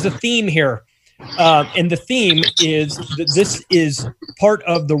 There is a theme here. And the theme is that this is part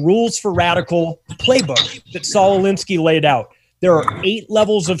of the Rules for Radical playbook that Saul Alinsky laid out. There are 8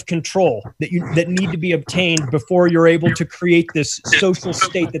 levels of control that need to be obtained before you're able to create this social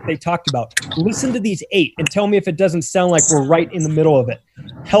state that they talked about. Listen to these 8 and tell me if it doesn't sound like we're right in the middle of it.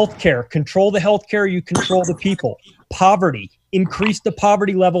 Healthcare, control the healthcare, you control the people. Poverty, increase the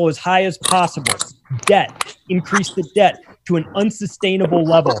poverty level as high as possible. Debt, increase the debt to an unsustainable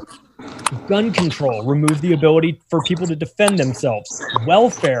level. Gun control, remove the ability for people to defend themselves.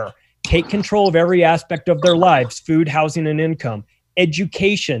 Welfare, take control of every aspect of their lives, food, housing, and income.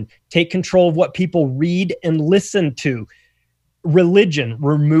 Education, take control of what people read and listen to. Religion,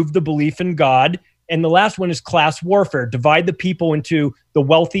 remove the belief in God. And the last one is class warfare, divide the people into the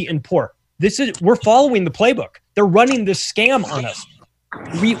wealthy and poor. We're following the playbook. They're running this scam on us.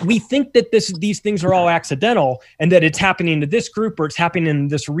 we think that these things are all accidental and that it's happening to this group or it's happening in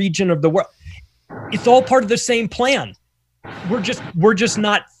this region of the world. It's all part of the same plan. We're just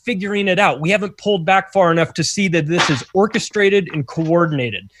not figuring it out. We haven't pulled back far enough to see that this is orchestrated and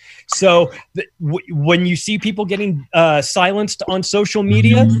coordinated. So when you see people getting silenced on social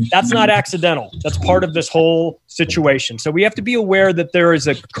media, that's not accidental. That's part of this whole situation. So we have to be aware that there is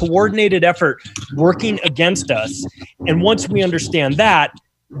a coordinated effort working against us. And once we understand that,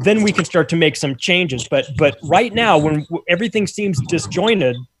 then we can start to make some changes. But right now, when everything seems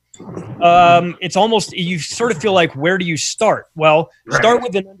disjointed, it's almost, you sort of feel like, where do you start? Well, start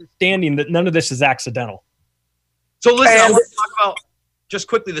with an understanding that none of this is accidental. So listen, I want to talk about just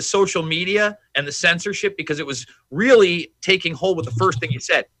quickly the social media and the censorship, because it was really taking hold with the first thing you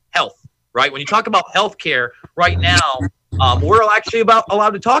said, health, right? When you talk about healthcare right now, we're actually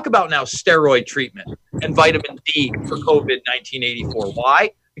allowed to talk about now steroid treatment and vitamin D for COVID-1984. Why?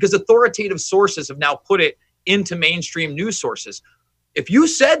 Because authoritative sources have now put it into mainstream news sources. If you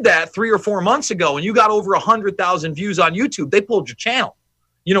said that 3 or 4 months ago and you got over 100,000 views on YouTube, they pulled your channel.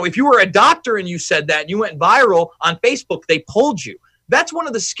 You know, if you were a doctor and you said that and you went viral on Facebook, they pulled you. That's one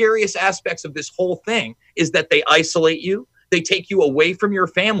of the scariest aspects of this whole thing, is that they isolate you, they take you away from your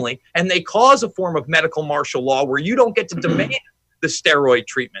family, and they cause a form of medical martial law where you don't get to demand the steroid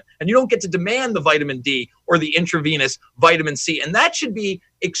treatment and you don't get to demand the vitamin D or the intravenous vitamin C. And that should be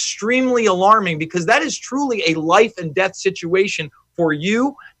extremely alarming, because that is truly a life and death situation for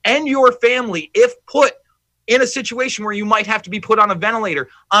you and your family if put in a situation where you might have to be put on a ventilator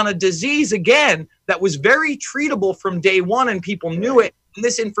on a disease, again, that was very treatable from day one and people knew it. And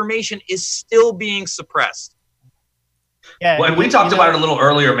this information is still being suppressed. Yeah, well, and we talked about it a little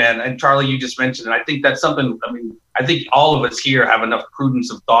earlier, man. And Charlie, you just mentioned it. I think that's something, I mean, I think all of us here have enough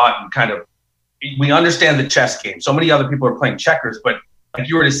prudence of thought and kind of, we understand the chess game. So many other people are playing checkers, but like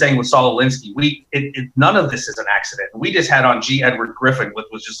you were just saying with Saul Alinsky, none of this is an accident. We just had on G. Edward Griffin, which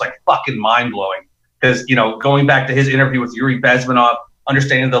was just like fucking mind blowing. Because, you know, going back to his interview with Yuri Bezmenov,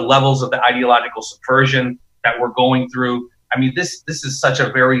 understanding the levels of the ideological subversion that we're going through. I mean, this is such a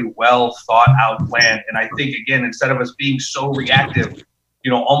very well thought out plan. And I think, again, instead of us being so reactive,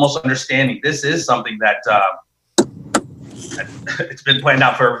 you know, almost understanding this is something that it's been planned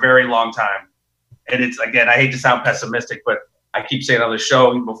out for a very long time. And it's, again, I hate to sound pessimistic, but I keep saying on the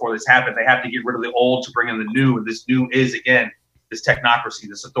show, even before this happened, they have to get rid of the old to bring in the new. And this new is, again, this technocracy,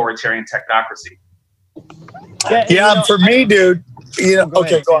 this authoritarian technocracy. Yeah, for me, dude, you know, go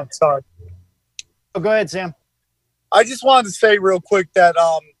on. Sorry. Oh, go ahead, Sam. I just wanted to say real quick that,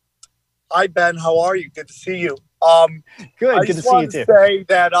 hi, Ben, how are you? Good to see you. Good I to just see you wanted too. to say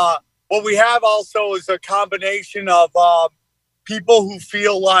that what we have also is a combination of people who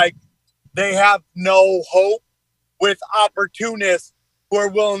feel like they have no hope with opportunists who are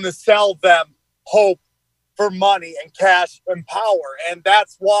willing to sell them hope for money and cash and power. And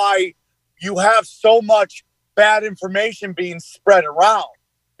that's why you have so much bad information being spread around,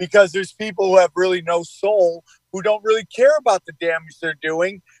 because there's people who have really no soul, who don't really care about the damage they're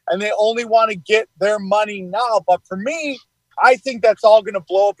doing, and they only want to get their money now. But for me, I think that's all going to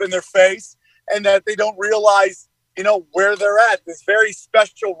blow up in their face, and that they don't realize, you know, where they're at, this very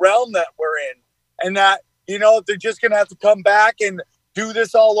special realm that we're in, and that, you know, they're just going to have to come back and do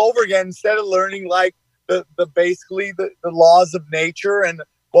this all over again instead of learning like the basically the laws of nature and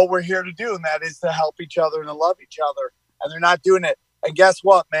what we're here to do, and that is to help each other and to love each other. And they're not doing it. And guess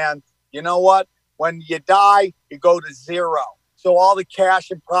what, man? You know what? When you die, you go to zero. So all the cash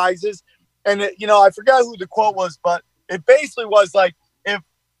and prizes, and you know, I forgot who the quote was, but it basically was like, if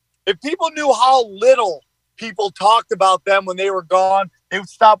people knew how little people talked about them when they were gone, they would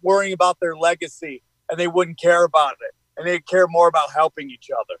stop worrying about their legacy, and they wouldn't care about it, and they'd care more about helping each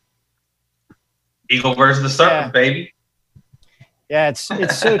other. Eagle versus the serpent, baby. Yeah,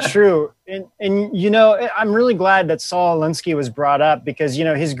 it's so true. And you know, I'm really glad that Saul Alinsky was brought up, because, you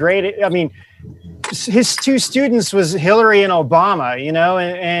know, his two students was Hillary and Obama, you know,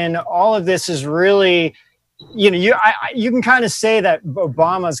 and all of this is really, you know, you can kind of say that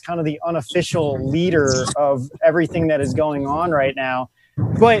Obama is kind of the unofficial leader of everything that is going on right now.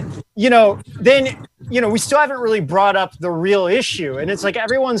 But, you know, then, you know, we still haven't really brought up the real issue. And it's like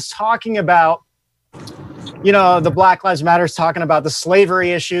everyone's talking about, you know, the Black Lives Matter is talking about the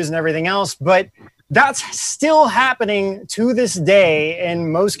slavery issues and everything else, but that's still happening to this day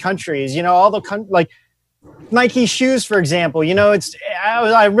in most countries. You know, all the like Nike shoes, for example. You know,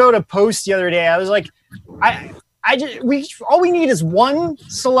 I wrote a post the other day. I was like, all we need is one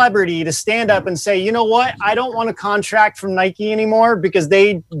celebrity to stand up and say, you know what, I don't want a contract from Nike anymore because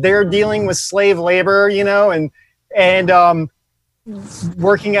they're dealing with slave labor. You know, and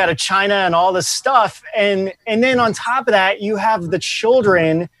working out of China and all this stuff. And then on top of that, you have the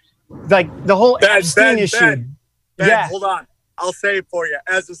children, like the whole Epstein issue. Ben, hold on. I'll say it for you.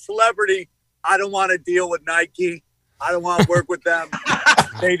 As a celebrity, I don't want to deal with Nike. I don't want to work with them.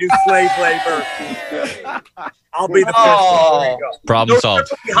 They do slave labor. I'll be the first one. Problem solved.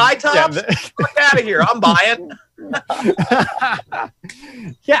 High tops? Fuck out of here. I'm buying.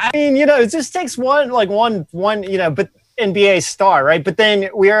 Yeah, I mean, it just takes one, but NBA star, right? But then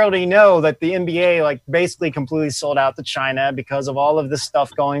we already know that the NBA basically completely sold out to China because of all of this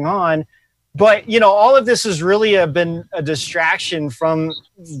stuff going on. But, all of this has really been a distraction from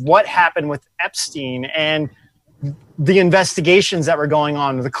what happened with Epstein and the investigations that were going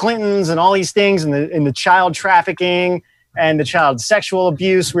on with the Clintons and all these things and the child trafficking and the child sexual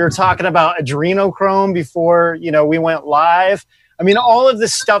abuse. We were talking about adrenochrome before, we went live. I mean, all of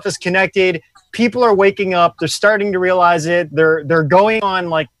this stuff is connected. People are waking up. They're starting to realize it. They're going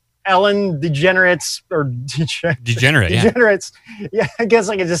on Ellen DeGeneres or Degenerates. Yeah, I guess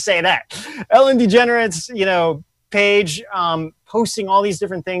I could just say that. Ellen DeGeneres, page, posting all these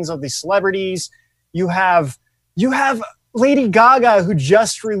different things of these celebrities. You have Lady Gaga, who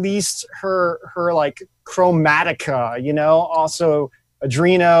just released her Chromatica, also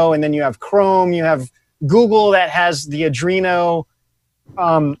Adreno, and then you have Chrome. You have Google that has the Adreno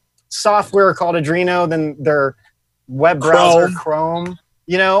software called Adreno, then their web browser Chrome.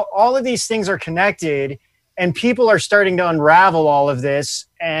 All of these things are connected, and people are starting to unravel all of this.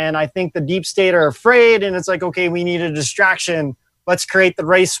 And I think the deep state are afraid, and it's like, okay, we need a distraction. Let's create the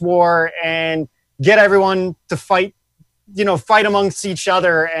race war and get everyone to fight amongst each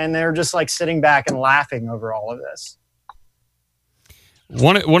other. And they're just sitting back and laughing over all of this.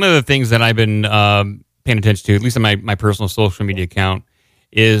 One of the things that I've been paying attention to, at least on my personal social media account,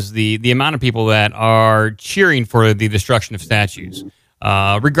 is the amount of people that are cheering for the destruction of statues.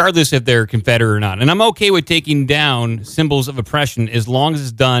 Regardless if they're Confederate or not. And I'm okay with taking down symbols of oppression as long as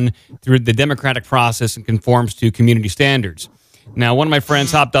it's done through the democratic process and conforms to community standards. Now, one of my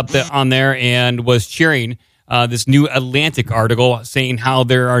friends hopped up on there and was cheering this new Atlantic article saying how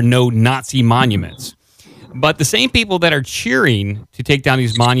there are no Nazi monuments. But the same people that are cheering to take down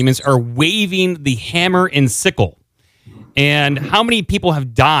these monuments are waving the hammer and sickle. And how many people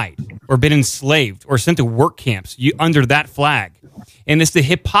have died or been enslaved or sent to work camps under that flag? And it's the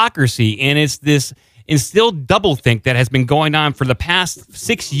hypocrisy and it's this instilled doublethink that has been going on for the past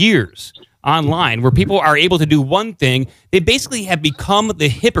 6 years online, where people are able to do one thing. They basically have become the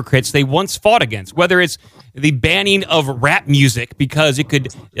hypocrites they once fought against, whether it's the banning of rap music because it could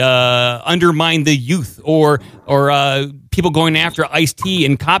undermine the youth, or people going after Ice-T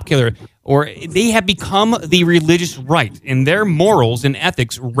and Cop Killer, or they have become the religious right, and their morals and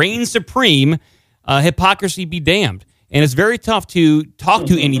ethics reign supreme. Hypocrisy be damned. And it's very tough to talk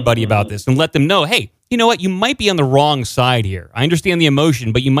to anybody about this and let them know, hey, you know what, you might be on the wrong side here. I understand the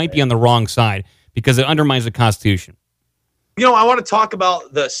emotion, but you might be on the wrong side because it undermines the Constitution. I want to talk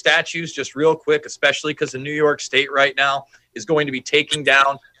about the statues just real quick, especially because the New York State right now is going to be taking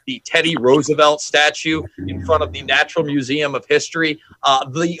down the Teddy Roosevelt statue in front of the Natural Museum of History,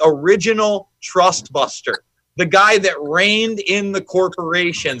 the original trust buster. The guy that reined in the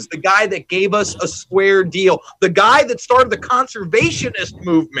corporations, the guy that gave us a square deal, the guy that started the conservationist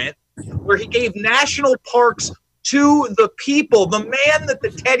movement, where he gave national parks to the people, the man that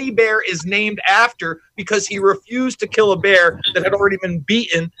the teddy bear is named after because he refused to kill a bear that had already been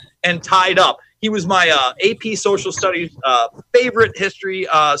beaten and tied up. He was my AP Social Studies favorite history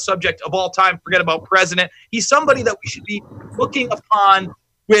subject of all time. Forget about president. He's somebody that we should be looking upon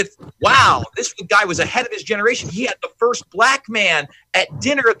with, wow, this guy was ahead of his generation. He had the first black man at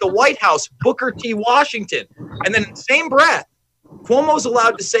dinner at the White House, Booker T. Washington. And then in the same breath, Cuomo's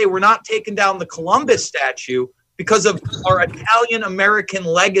allowed to say we're not taking down the Columbus statue because of our Italian-American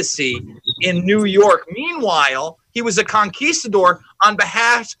legacy in New York. Meanwhile, he was a conquistador on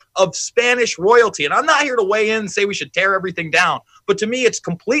behalf of Spanish royalty. And I'm not here to weigh in and say we should tear everything down. But to me, it's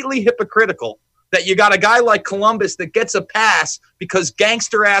completely hypocritical that you got a guy like Columbus that gets a pass because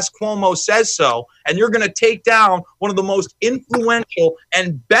gangster-ass Cuomo says so, and you're going to take down one of the most influential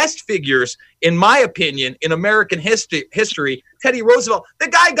and best figures, in my opinion, in American history, Teddy Roosevelt. The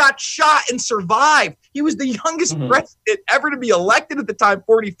guy got shot and survived. He was the youngest president ever to be elected at the time,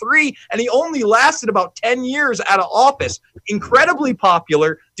 43, and he only lasted about 10 years out of office. Incredibly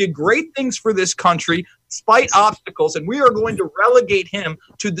popular, did great things for this country, despite obstacles, and we are going to relegate him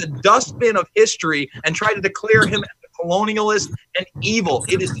to the dustbin of history and try to declare him as a colonialist and evil.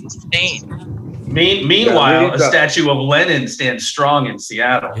 It is insane. Meanwhile, a statue of Lenin stands strong in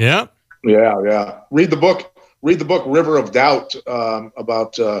Seattle. Yeah. Yeah. Read the book read the book River of Doubt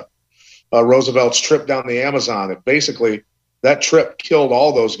about Roosevelt's trip down the Amazon. It basically, that trip killed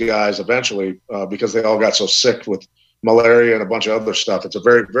all those guys eventually because they all got so sick with malaria and a bunch of other stuff. It's a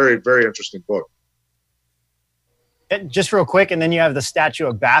very, very, very interesting book. Just real quick, and then you have the statue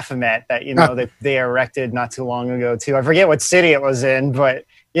of Baphomet that they erected not too long ago too. I forget what city it was in, but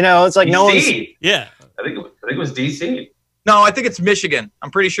it's like DC. No one's. Yeah, I think it was DC. No, I think it's Michigan.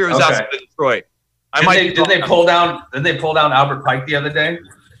 I'm pretty sure it was outside of Detroit. Did they pull down Albert Pike the other day?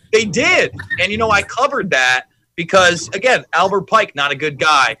 They did, and I covered that because again, Albert Pike, not a good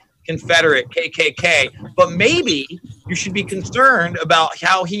guy. Confederate, KKK, but maybe you should be concerned about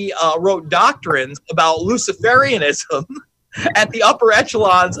how he wrote doctrines about Luciferianism at the upper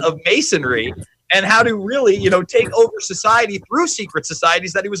echelons of Masonry and how to really, take over society through secret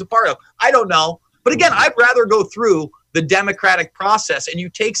societies that he was a part of. I don't know. But again, I'd rather go through the democratic process, and you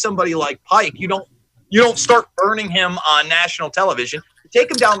take somebody like Pike, you don't start burning him on national television. You take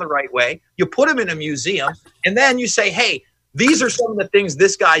him down the right way, you put him in a museum, and then you say, hey, these are some of the things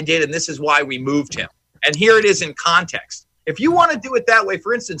this guy did, and this is why we moved him. And here it is in context. If you want to do it that way,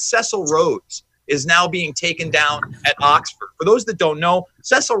 for instance, Cecil Rhodes is now being taken down at Oxford. For those that don't know,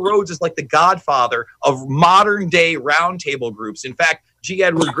 Cecil Rhodes is like the godfather of modern-day roundtable groups. In fact, G.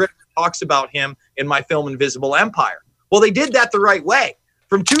 Edward Griffith talks about him in my film Invisible Empire. Well, they did that the right way.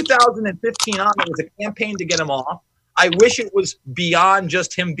 From 2015 on, there was a campaign to get him off. I wish it was beyond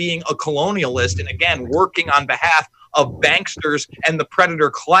just him being a colonialist and, again, working on behalf of banksters and the predator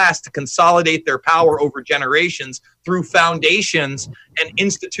class to consolidate their power over generations through foundations and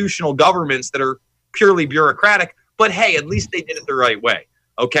institutional governments that are purely bureaucratic. But hey, at least they did it the right way.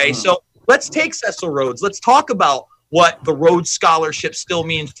 Okay, so let's take Cecil Rhodes. Let's talk about what the Rhodes Scholarship still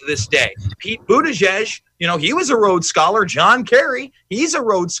means to this day. Pete Buttigieg, he was a Rhodes Scholar. John Kerry, he's a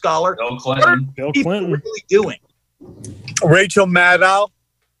Rhodes Scholar. Bill Clinton. What are people really doing? Rachel Maddow.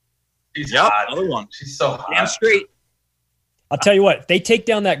 She's hot. Another one. She's so hot. Damn straight. I'll tell you what, if they take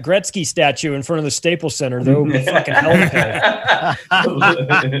down that Gretzky statue in front of the Staples Center, there will be fucking hell to pay.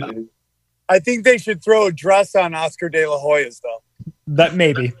 I think they should throw a dress on Oscar De La Hoya's, though. That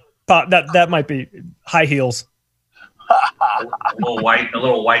maybe. That might be high heels. a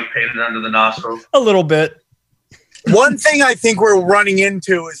little white painted under the nostrils. A little bit. One thing I think we're running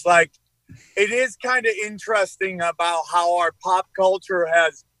into is it is kind of interesting about how our pop culture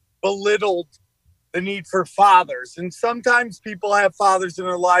has belittled the need for fathers. And sometimes people have fathers in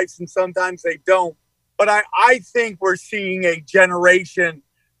their lives and sometimes they don't. But I think we're seeing a generation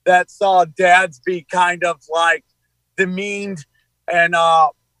that saw dads be kind of demeaned and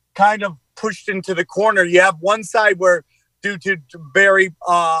kind of pushed into the corner. You have one side where due to very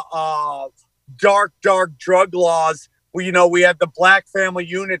dark drug laws, we had the black family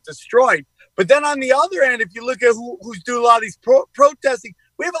unit destroyed. But then on the other end, if you look at who's doing a lot of these protesting,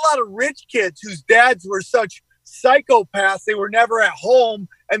 we have a lot of rich kids whose dads were such psychopaths. They were never at home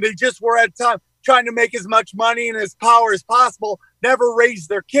and they just were at time trying to make as much money and as power as possible, never raised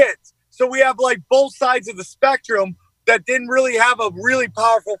their kids. So we have both sides of the spectrum that didn't really have a really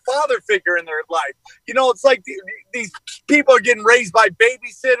powerful father figure in their life. It's like these people are getting raised by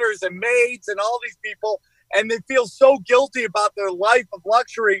babysitters and maids and all these people, and they feel so guilty about their life of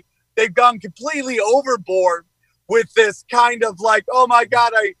luxury. They've gone completely overboard with this kind of oh my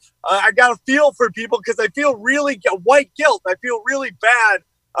God, I got to feel for people because I feel really white guilt. I feel really bad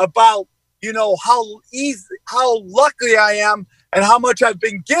about, how lucky I am and how much I've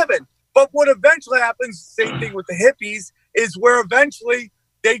been given. But what eventually happens, same thing with the hippies, is where eventually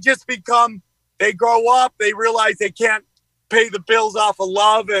they just they grow up, they realize they can't pay the bills off of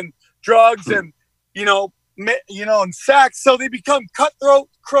love and drugs and, and sex. So they become cutthroat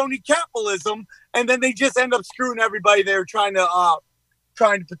crony capitalism. And then they just end up screwing everybody they're trying to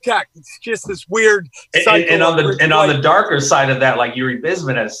protect. It's just this weird cycle. And on the darker side of that, like Yuri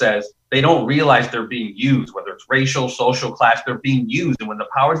Bismuth says, they don't realize they're being used, whether it's racial, social, class, they're being used. And when the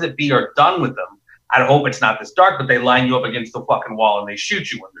powers that be are done with them, I hope it's not this dark, but they line you up against the fucking wall and they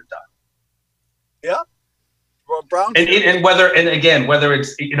shoot you when they're done. Yeah. Well, Brown. Whether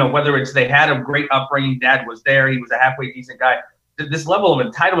it's they had a great upbringing, dad was there, he was a halfway decent guy. This level of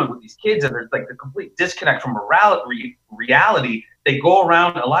entitlement with these kids, and there's the complete disconnect from reality. They go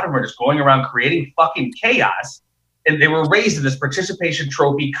around, a lot of them are just going around creating fucking chaos. And they were raised in this participation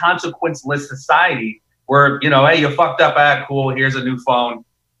trophy, consequence-less society where, hey, you fucked up, cool, here's a new phone.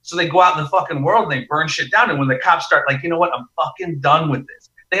 So they go out in the fucking world and they burn shit down. And when the cops start you know what, I'm fucking done with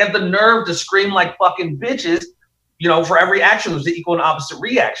this. They have the nerve to scream like fucking bitches, for every action there's an equal and opposite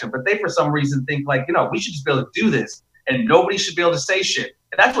reaction. But they, for some reason, think we should just be able to do this and nobody should be able to say shit.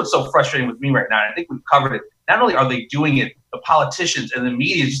 And that's what's so frustrating with me right now. And I think we've covered it. not only are they doing it, the politicians and the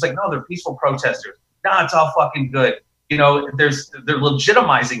media is just like, no, they're peaceful protesters. No, it's all fucking good. You know, they're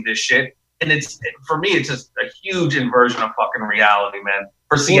legitimizing this shit. And for me, it's just a huge inversion of fucking reality, man.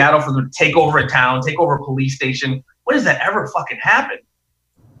 For Seattle, for them to take over a town, take over a police station. When does that ever fucking happen?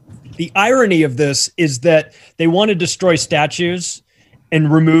 The irony of this is that they want to destroy statues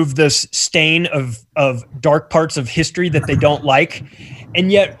and remove this stain of dark parts of history that they don't like.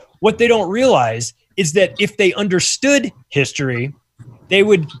 And yet what they don't realize is that if they understood history,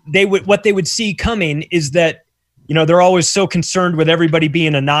 what they would see coming is that, you know, they're always so concerned with everybody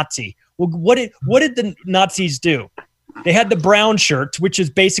being a Nazi. Well, what did the Nazis do? They had the brown shirts, which is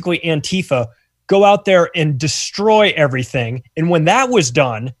basically Antifa, go out there and destroy everything. And when that was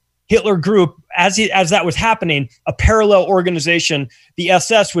done, Hitler grew, as that was happening, a parallel organization, the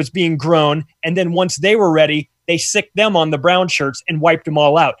SS, was being grown. And then once they were ready, they sicked them on the brown shirts and wiped them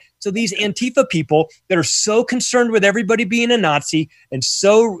all out. So these Antifa people that are so concerned with everybody being a Nazi and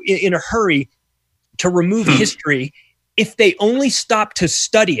so in a hurry to remove history, if they only stop to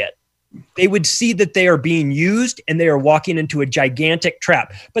study it, they would see that they are being used and they are walking into a gigantic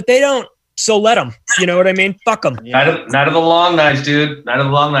trap. But they don't. So let them. You know what I mean? Fuck them. Night of the Long Knives, dude. Night of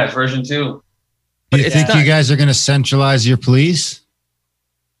the Long Knives, version 2. Do you think you guys are going to centralize your police?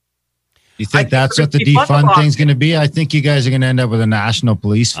 You think that's what the defund thing's going to be? I think you guys are going to end up with a national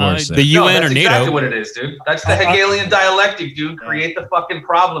police force. The UN or NATO. That's exactly what it is, dude. That's the Hegelian dialectic, dude. Create the fucking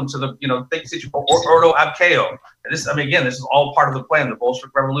problem to the, things that ordo ab chaos. This, again, this is all part of the plan, the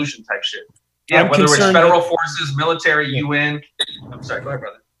Bolshevik Revolution type shit. Yeah, whether it's federal forces, military, UN. I'm sorry, go ahead,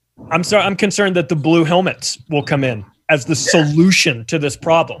 brother. I'm concerned that the blue helmets will come in as the solution to this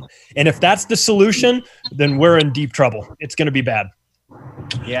problem. And if that's the solution, then we're in deep trouble. It's going to be bad.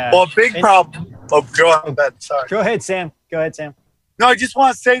 Yeah. Well, big problem. Oh, go ahead. Sorry. Go ahead, Sam. No, I just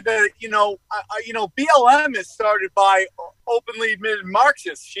want to say that, BLM is started by openly admitted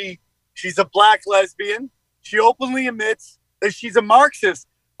Marxists. She's a black lesbian. She openly admits that she's a Marxist,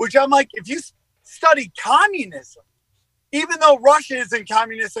 which I'm like, if you study communism, even though Russia isn't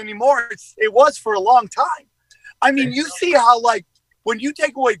communist anymore, it was for a long time. I mean, you see how, like, when you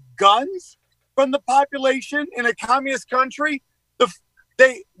take away guns from the population in a communist country,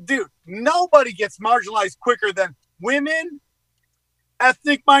 nobody gets marginalized quicker than women,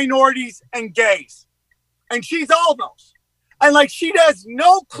 ethnic minorities, and gays. And she's all those. And, like, she has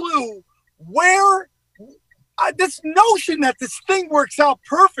no clue where this notion that this thing works out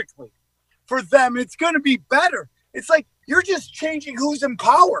perfectly for them, it's going to be better. It's like, you're just changing who's in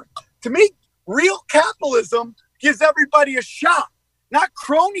power. To me, real capitalism gives everybody a shot. Not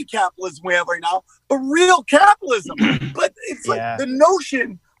crony capitalism we have right now, but real capitalism. But it's like the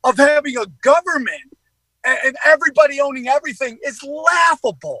notion of having a government and everybody owning everything is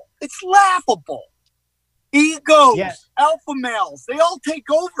laughable. It's laughable. Egos, alpha males, they all take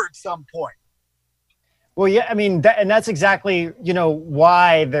over at some point. Well, yeah, I mean, and that's exactly,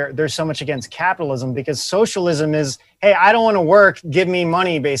 why there's so much against capitalism, because socialism is, hey, I don't want to work, give me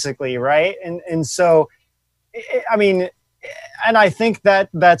money, basically, right? And so, I mean, and I think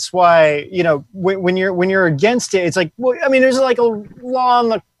that's why, when you're against it, it's like, well, I mean, there's like a law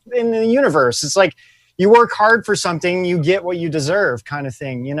in the universe. It's like you work hard for something, you get what you deserve, kind of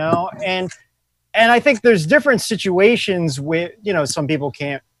thing, And I think there's different situations with, some people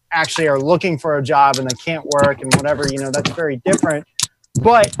actually are looking for a job and they can't work and whatever, that's very different.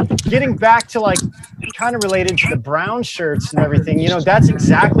 But getting back to, like, kind of related to the brown shirts and everything, that's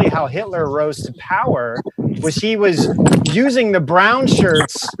exactly how Hitler rose to power. Was he was using the brown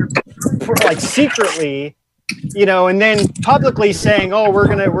shirts for, like, secretly, and then publicly saying, "Oh, we're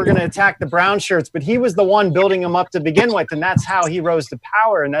gonna attack the brown shirts," but he was the one building them up to begin with, and that's how he rose to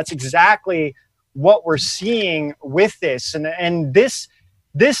power. And that's exactly what we're seeing with this, and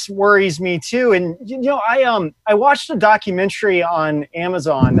this worries me too. And I watched a documentary on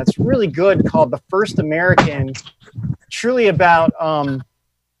Amazon that's really good called The First American, truly about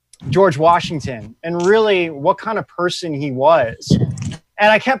George Washington and really what kind of person he was. And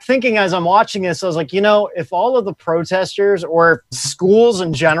I kept thinking as I'm watching this, I was like, if all of the protesters or schools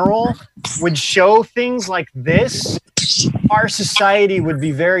in general would show things like this, our society would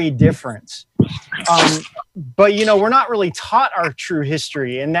be very different. But we're not really taught our true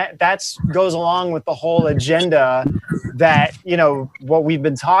history, and that goes along with the whole agenda that what we've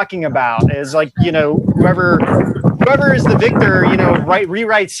been talking about is like whoever is the victor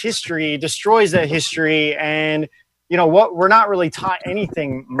rewrites history, destroys that history, and what we're not really taught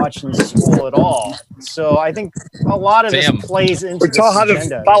anything much in school at all. So I think a lot of this plays into we're taught how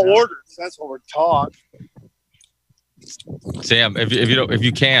agenda, to follow orders. That's what we're taught. Sam, if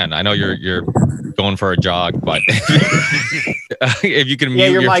you can, I know you're going for a jog, but if you can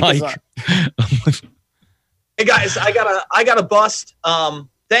mute your mic. Hey guys, I got a bust.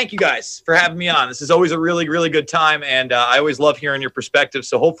 Thank you guys for having me on. This is always a really, really good time, and I always love hearing your perspective.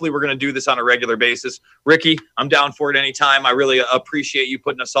 So hopefully we're going to do this on a regular basis. Ricky, I'm down for it anytime. I really appreciate you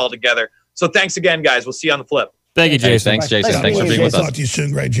putting us all together. So thanks again, guys. We'll see you on the flip. Thank you, Jason. Thanks, Jason. Thanks for being with us. Talk to you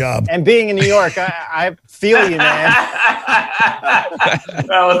soon. Great job. And being in New York, I feel you, man. That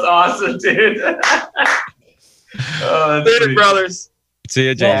was awesome, dude. Later, brothers. See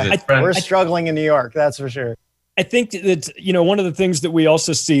you, Jason. We're struggling in New York, that's for sure. I think that, one of the things that we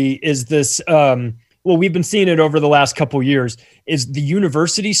also see is this, we've been seeing it over the last couple of years, is the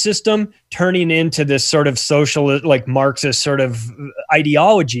university system turning into this sort of social, like Marxist sort of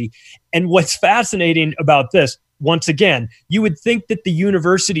ideology. And what's fascinating about this, once again, you would think that the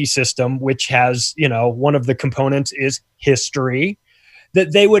university system, which has, one of the components is history,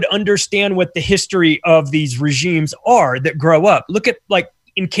 that they would understand what the history of these regimes are that grow up. Look at like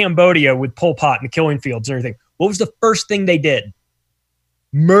in Cambodia with Pol Pot and the killing fields and everything. What was the first thing they did?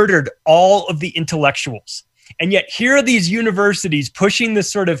 Murdered all of the intellectuals. And yet here are these universities pushing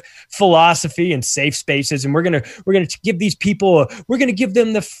this sort of philosophy and safe spaces. And we're going to give these people, we're going to give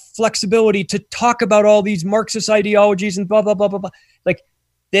them the flexibility to talk about all these Marxist ideologies and blah, blah, blah, blah, blah. Like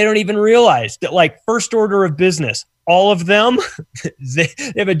they don't even realize that like first order of business, all of them, they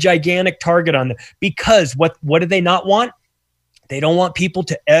have a gigantic target on them because what do they not want? They don't want people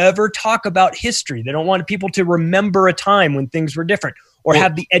to ever talk about history. They don't want people to remember a time when things were different or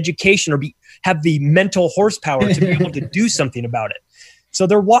have the education or have the mental horsepower to be able to do something about it. So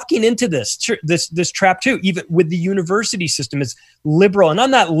they're walking into this trap too, even with the university system is liberal. And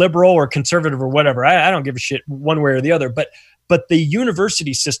I'm not liberal or conservative or whatever. I don't give a shit one way or the other. But the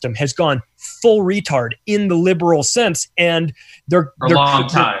university system has gone full retard in the liberal sense. And they're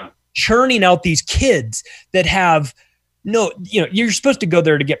churning out these kids that have you're supposed to go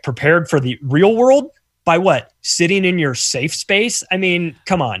there to get prepared for the real world by what? Sitting in your safe space? I mean,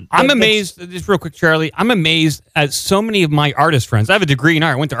 come on. I'm amazed, just real quick, Charlie, I'm amazed at so many of my artist friends. I have a degree in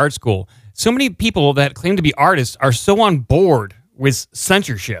art. I went to art school. So many people that claim to be artists are so on board with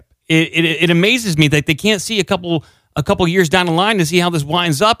censorship. It amazes me that they can't see a couple years down the line to see how this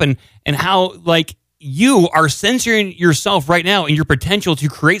winds up and how, like, you are censoring yourself right now in your potential to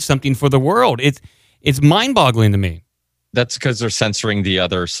create something for the world. It's mind-boggling to me. That's because they're censoring the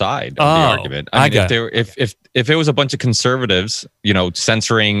other side of the argument. I mean, if it was a bunch of conservatives,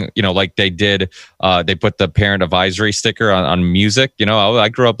 censoring, like they did, they put the parent advisory sticker on music. I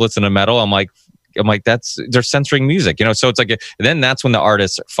grew up listening to metal. I'm like, they're censoring music. So it's like, then that's when the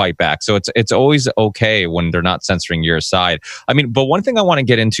artists fight back. So it's always okay when they're not censoring your side. I mean, but one thing I want to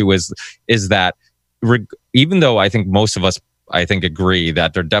get into is that even though I think most of us, agree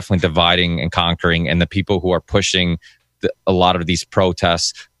that they're definitely dividing and conquering, and the people who are pushing a lot of these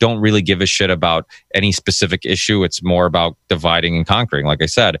protests don't really give a shit about any specific issue. It's more about dividing and conquering, like I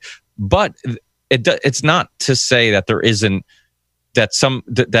said. But it's not to say that there isn't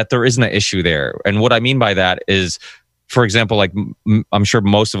an issue there. And what I mean by that is, for example, like I'm sure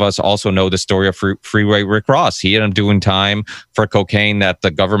most of us also know the story of Freeway Rick Ross. He ended up doing time for cocaine that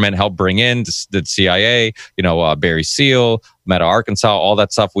the government helped bring in, the CIA, Barry Seal, Meta Arkansas, all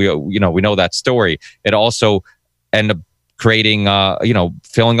that stuff. We know that story. It also ended up creating,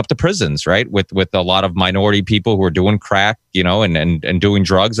 filling up the prisons, right? With a lot of minority people who are doing crack, and doing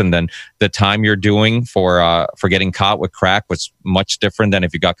drugs. And then the time you're doing for getting caught with crack was much different than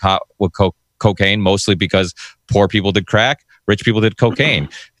if you got caught with cocaine, mostly because poor people did crack, rich people did cocaine.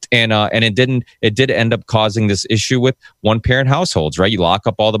 And it did end up causing this issue with one-parent households, right? You lock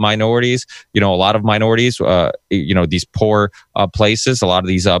up all the minorities, a lot of minorities, these poor places, a lot of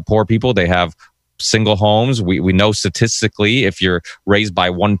these poor people, they have single homes. We know statistically, if you're raised by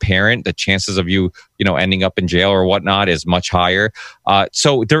one parent, the chances of you ending up in jail or whatnot is much higher.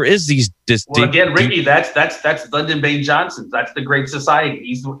 So there is these. Ricky, that's Lyndon Baines Johnson. That's the Great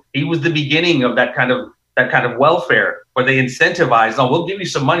Society. He was the beginning of that kind of welfare where they incentivized. Oh, we'll give you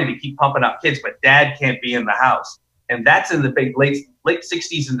some money to keep pumping out kids, but dad can't be in the house. And that's in the big late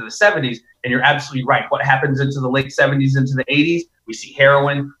 60s into the 70s. And you're absolutely right. What happens into the late 70s into the 80s? We see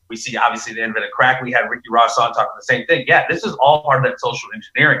heroin. We see, obviously, the advent of crack. We had Ricky Ross on talking the same thing. Yeah, this is all part of that social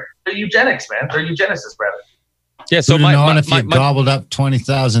engineering. They're eugenics, man. They're eugenicists, rather. Yeah, so if you gobbled up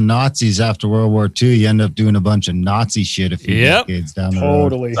 20,000 Nazis after World War II, you end up doing a bunch of Nazi shit if you get kids down the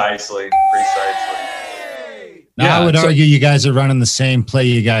road. Precisely. Now, I would argue you guys are running the same play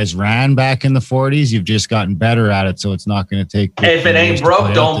you guys ran back in the 40s. You've just gotten better at it, so it's not going to take. If it ain't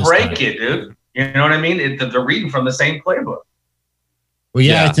broke, don't break it, dude. You know what I mean? They're reading from the same playbook. Well,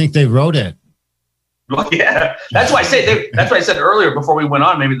 yeah, I think they wrote it. Well, yeah, that's why I say that's why I said earlier before we went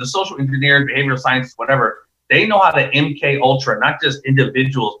on. Maybe the social engineering, behavioral science, whatever, they know how to MK Ultra, not just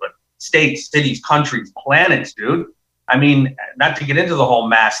individuals, but states, cities, countries, planets, dude. I mean, not to get into the whole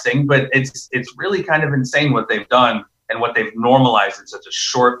mass thing, but it's really kind of insane what they've done and what they've normalized in such a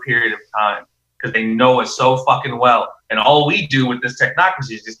short period of time, because they know us so fucking well. And all we do with this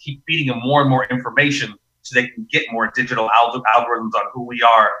technocracy is just keep feeding them more and more information so they can get more digital algorithms on who we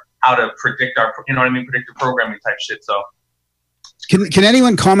are, how to predict our, you know what I mean, predictive programming type shit. So can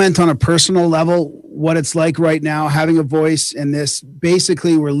anyone comment on a personal level what it's like right now having a voice in this?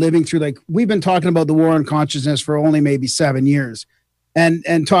 Basically, we're living through, like, we've been talking about the war on consciousness for only maybe 7 years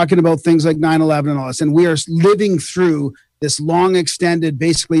and talking about things like 9/11 and all this. And we are living through this long extended,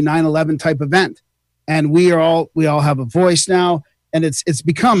 basically 9/11 type event. And we all have a voice now. And it's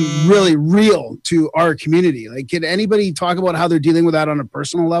become really real to our community. Like, can anybody talk about how they're dealing with that on a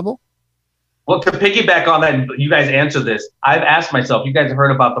personal level? Well, to piggyback on that, you guys answer this. I've asked myself, you guys have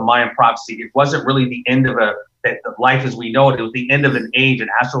heard about the Mayan prophecy. It wasn't really the end of life as we know it. It was the end of an age, an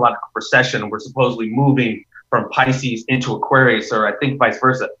astrological procession. We're supposedly moving from Pisces into Aquarius, or I think vice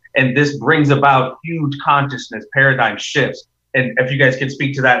versa. And this brings about huge consciousness paradigm shifts. And if you guys can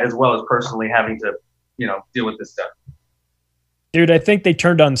speak to that, as well as personally having to, deal with this stuff. Dude, I think they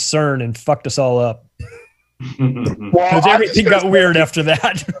turned on CERN and fucked us all up. Well, everything got weird after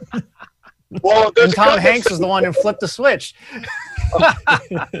that. Well, and Tom Hanks was the one who flipped the switch.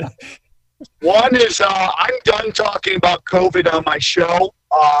 One is I'm done talking about COVID on my show.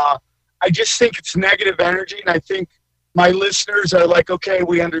 I just think it's negative energy, and I think my listeners are like, okay,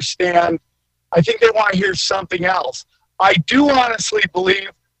 we understand. I think they want to hear something else. I do honestly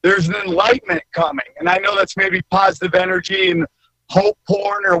believe there's an enlightenment coming, and I know that's maybe positive energy and hope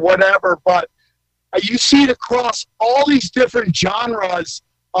porn or whatever, but you see it across all these different genres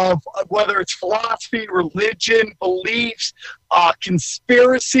of whether it's philosophy, religion, beliefs,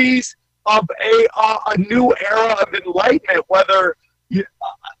 conspiracies of a new era of enlightenment.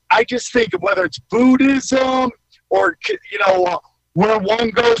 I just think of whether it's Buddhism or, where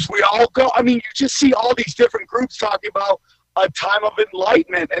one goes, we all go. I mean, you just see all these different groups talking about a time of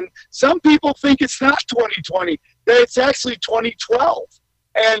enlightenment. And some people think it's not 2020, that it's actually 2012.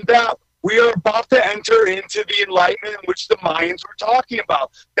 And that we are about to enter into the enlightenment in which the Mayans were talking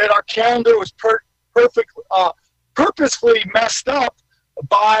about, that our calendar was purposefully messed up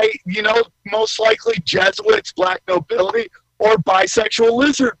by, most likely Jesuits, black nobility, or bisexual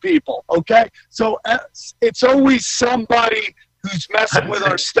lizard people, okay? So it's always somebody who's messing with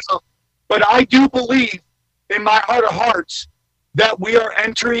our stuff. But I do believe, in my heart of hearts, that we are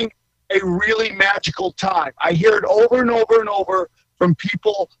entering a really magical time. I hear it over and over and over from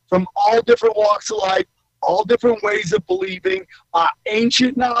people from all different walks of life, all different ways of believing,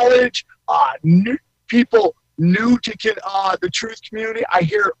 ancient knowledge, people new to the truth community. I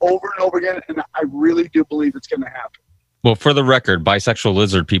hear it over and over again, and I really do believe it's going to happen. Well, for the record, bisexual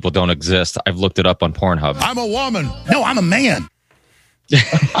lizard people don't exist. I've looked it up on Pornhub. I'm a woman. No, I'm a man.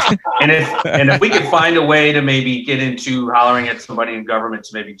 and if we could find a way to maybe get into hollering at somebody in government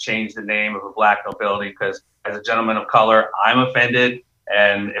to maybe change the name of a black nobility, because as a gentleman of color, I'm offended.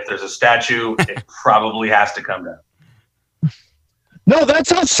 And if there's a statue, it probably has to come down. No,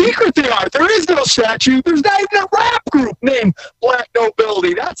 that's how secret they are. There is no statue. There's not even a rap group named Black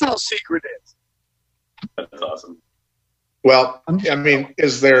Nobility. That's how secret it is. That's awesome. Well, I mean,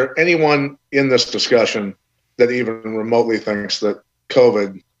 is there anyone in this discussion that even remotely thinks that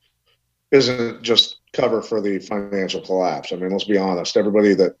COVID isn't just cover for the financial collapse? I mean, let's be honest.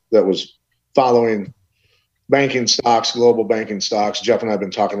 Everybody that was following banking stocks, global banking stocks, Jeff and I have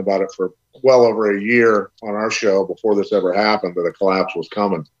been talking about it for well over a year on our show before this ever happened, that a collapse was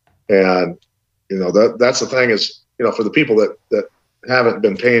coming. And, that's the thing is, for the people that haven't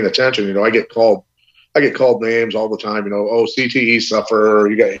been paying attention, I get called names all the time, CTE sufferer,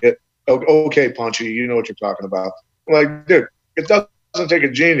 you got hit. Okay, Punchy, you know what you're talking about. I'm like, dude, it doesn't take a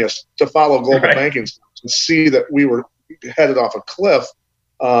genius to follow global banking stocks and see that we were headed off a cliff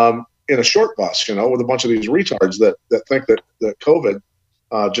in a short bus, with a bunch of these retards that think that COVID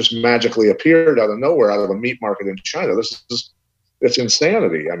just magically appeared out of nowhere, out of a meat market in China. It's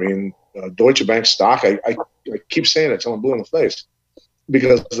insanity. I mean, Deutsche Bank stock, I keep saying it till I'm blue in the face,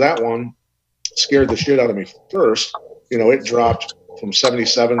 because that one scared the shit out of me first. It dropped from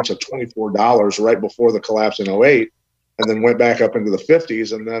 $77 to $24 right before the collapse in 2008, and then went back up into the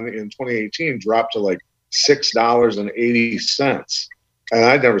 50s, and then in 2018 dropped to like $6.80. And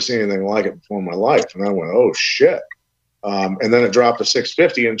I'd never seen anything like it before in my life. And I went, oh shit. And then it dropped to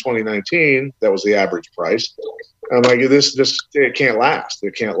 $6.50 in 2019. That was the average price. I'm like, this it can't last.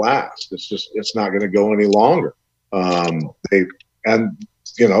 It can't last. It's not going to go any longer. All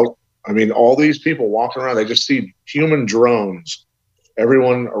these people walking around, I just see human drones.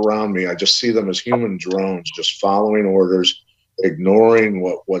 Everyone around me, I just see them as human drones, just following orders, ignoring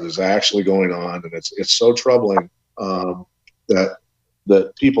what is actually going on, and it's so troubling that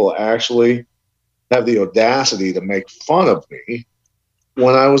people actually have the audacity to make fun of me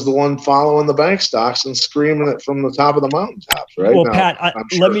when I was the one following the bank stocks and screaming it from the top of the mountaintops. Right? Well, now, Pat,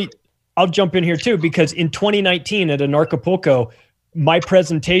 I'll jump in here too, because in 2019 at Anarchapulco, my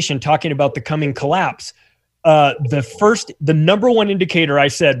presentation talking about the coming collapse, the number one indicator I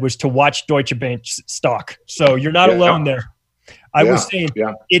said was to watch Deutsche Bank stock. So you're not alone there. I was saying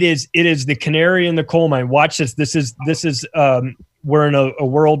it is the canary in the coal mine. Watch this. This is we're in a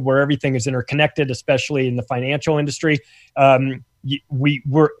world where everything is interconnected, especially in the financial industry.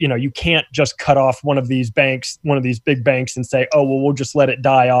 You can't just cut off one of these banks, one of these big banks, and say, oh, well, we'll just let it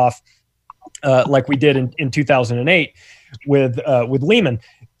die off, like we did in 2008 with Lehman.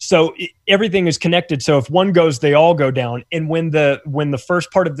 So everything is connected. So if one goes, they all go down. And when the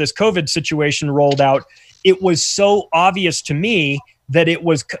first part of this COVID situation rolled out, it was so obvious to me that it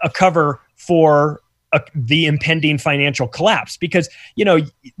was a cover for the impending financial collapse, because,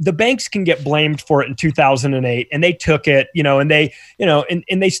 the banks can get blamed for it in 2008, and they took it, and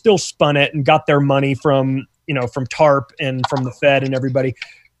they still spun it and got their money from TARP and from the Fed and everybody.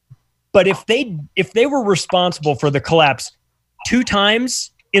 But if they were responsible for the collapse 2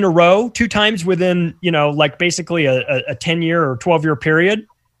 times in a row, 2 times within, basically a 10-year or 12-year period,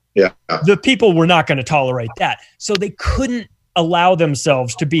 the people were not going to tolerate that. So they couldn't allow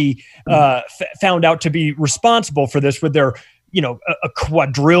themselves to be found out to be responsible for this with their, a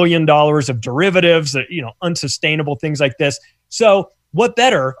quadrillion dollars of derivatives, unsustainable things like this. So what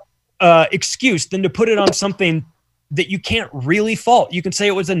better excuse than to put it on something that you can't really fault? You can say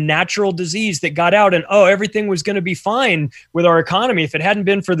it was a natural disease that got out, and everything was going to be fine with our economy if it hadn't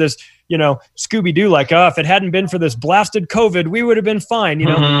been for this, Scooby-Doo, if it hadn't been for this blasted COVID, we would have been fine.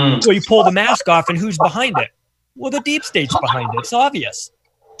 So you pull the mask off, and who's behind it? Well, the deep state's behind it. It's obvious.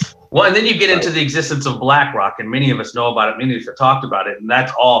 Well, and then you get into the existence of BlackRock, and many of us know about it. Many of us have talked about it, and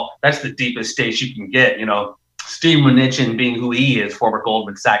that's the deepest state you can get. Steve Mnuchin being who he is, former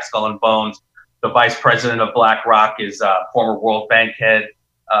Goldman Sachs, Skull and Bones. The vice president of BlackRock is former World Bank head.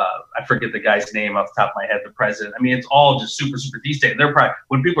 I forget the guy's name off the top of my head, the president. I mean, it's all just super, super deep state. They're probably,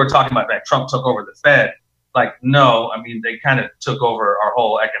 when people are talking about that Trump took over the Fed, no, I mean, they kind of took over our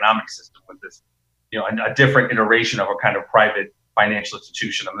whole economic system with this, a different iteration of a kind of private financial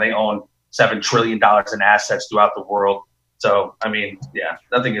institution. I mean, they own $7 trillion in assets throughout the world. So, I mean,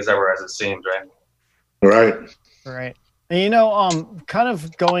 nothing is ever as it seems, right? Right. And, kind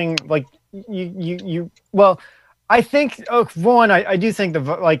of going I think, one, I do think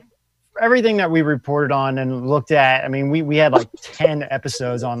everything that we reported on and looked at, I mean, we had 10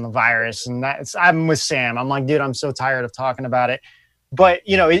 episodes on the virus, and I'm with Sam. I'm like, dude, I'm so tired of talking about it. But,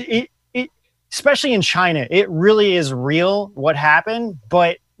 it especially in China, it really is real what happened.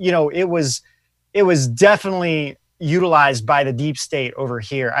 But, it was definitely utilized by the deep state over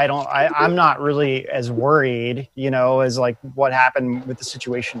here. I'm not really as worried, as what happened with the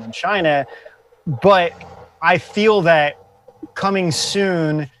situation in China, but I feel that coming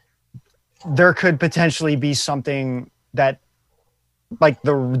soon, there could potentially be something that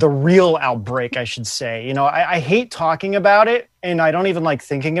the real outbreak, I should say. I hate talking about it, and I don't even like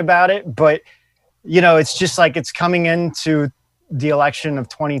thinking about it, but it's just it's coming into the election of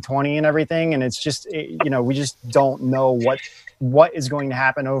 2020 and everything. And it's just, we just don't know what is going to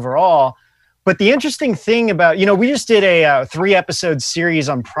happen overall. But the interesting thing about, we just did a 3-episode series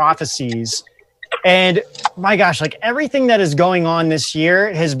on prophecies, and my gosh, everything that is going on this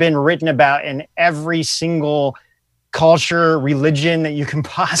year has been written about in every single culture, religion that you can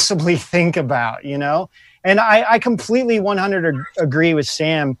possibly think about, And I completely 100% agree with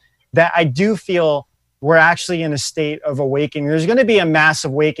Sam that I do feel we're actually in a state of awakening. There's going to be a mass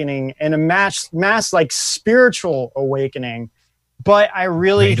awakening and a mass spiritual awakening. But I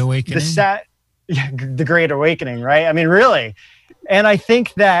really, the Great Awakening, right? I mean, really. And I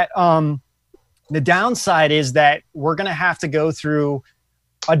think that the downside is that we're going to have to go through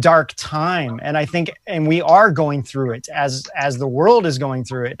a dark time. And I think, and we are going through it as the world is going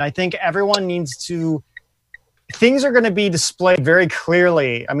through it. And I think everyone needs to, things are going to be displayed very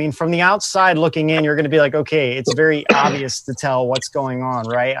clearly. I mean, from the outside looking in, you're going to be like, okay, it's very obvious to tell what's going on,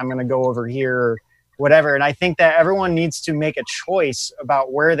 right? I'm going to go over here or whatever. And I think that everyone needs to make a choice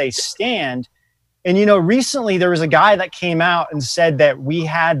about where they stand. And, you know, recently there was a guy that came out and said that we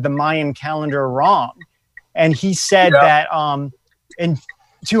had the Mayan calendar wrong. And he said that in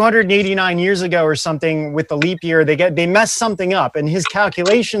 289 years ago or something with the leap year, they messed something up. And his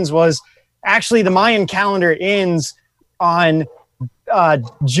calculations was actually the Mayan calendar ends on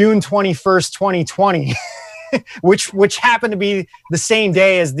June 21st, 2020, which happened to be the same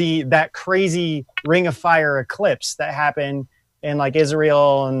day as that crazy Ring of Fire eclipse that happened in like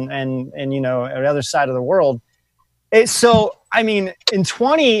Israel and you know, on the other side of the world. So, I mean, and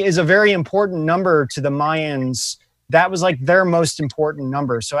 20 is a very important number to the Mayans. That was like their most important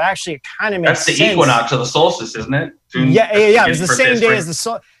number. So actually it kind of makes sense. That's the equinox of the solstice, isn't it? Yeah. It was the same day as the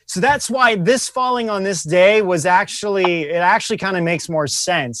sol. So that's why this falling on this day was actually kind of makes more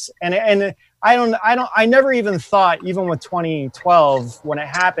sense. And I never even thought, even with 2012, when it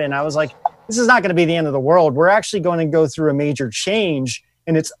happened, I was like, this is not going to be the end of the world. We're actually going to go through a major change,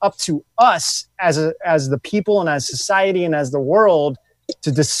 and it's up to us as the people and as society and as the world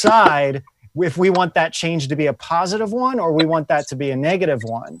to decide if we want that change to be a positive one or we want that to be a negative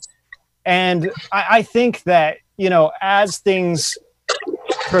one. And I think that, you know, as things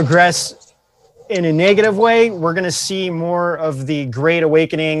progress in a negative way, we're going to see more of the Great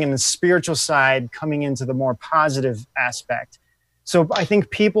Awakening and the spiritual side coming into the more positive aspect. So I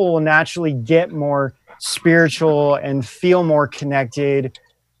think people will naturally get more spiritual and feel more connected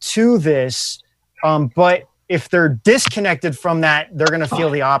to this. But if they're disconnected from that, they're going to feel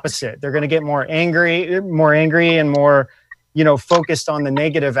the opposite. They're going to get more angry and more, you know, focused on the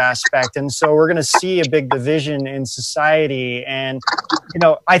negative aspect. And so we're going to see a big division in society. And, you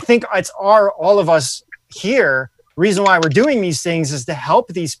know, I think it's all of us here. Reason why we're doing these things is to help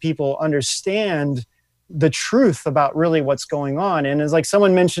these people understand the truth about really what's going on. And as like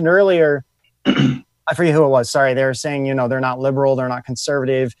someone mentioned earlier, I forget who it was. Sorry. They were saying, you know, they're not liberal, they're not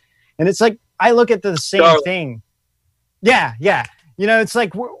conservative. And it's like, I look at the same thing. Yeah. Yeah. You know, it's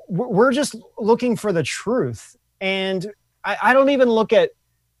like, we're just looking for the truth. And I don't even look at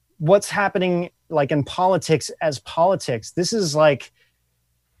what's happening like in politics as politics. This is a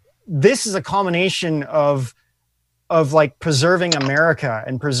combination of like preserving America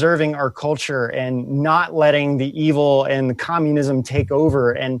and preserving our culture and not letting the evil and the communism take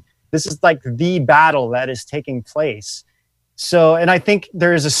over. And this is like the battle that is taking place. So, and I think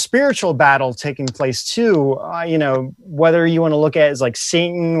there is a spiritual battle taking place too. You know, whether you want to look at it as like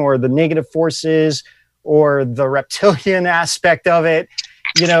Satan or the negative forces or the reptilian aspect of it,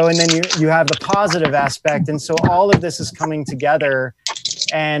 you know, and then you have the positive aspect. And so all of this is coming together.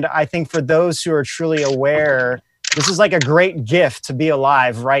 And I think for those who are truly aware, this is like a great gift to be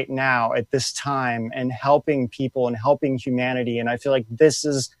alive right now at this time and helping people and helping humanity. And I feel like this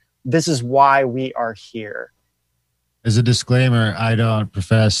is why we are here. As a disclaimer, I don't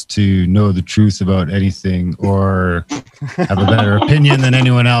profess to know the truth about anything or have a better opinion than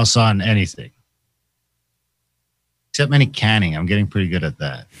anyone else on anything. Except many canning. I'm getting pretty good at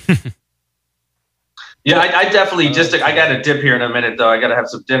that. Yeah, I definitely I got to dip here in a minute, though. I got to have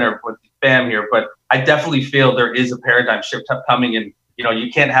some dinner with the fam here. But I definitely feel there is a paradigm shift coming. And, you know,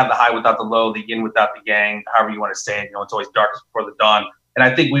 you can't have the high without the low, the yin without the yang, however you want to say it. You know, it's always darkest before the dawn. And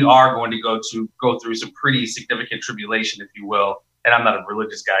I think we are going to go through some pretty significant tribulation, if you will. And I'm not a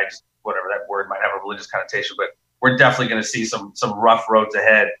religious guy, just whatever that word might have a religious connotation. But we're definitely going to see some rough roads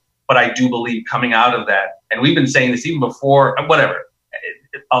ahead. But I do believe coming out of that, and we've been saying this even before, whatever,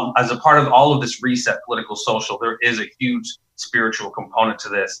 as a part of all of this reset, political, social, there is a huge spiritual component to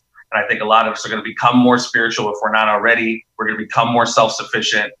this. And I think a lot of us are going to become more spiritual if we're not already. We're going to become more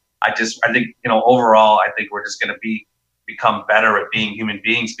self-sufficient. I think, you know, overall, I think we're just going to become better at being human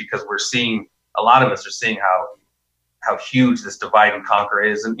beings because we're seeing, a lot of us are seeing how huge this divide and conquer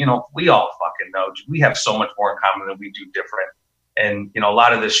is. And, you know, we all fucking know we have so much more in common than we do different. And, you know, a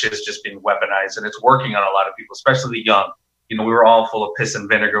lot of this shit is just being weaponized and it's working on a lot of people, especially the young. You know, we were all full of piss and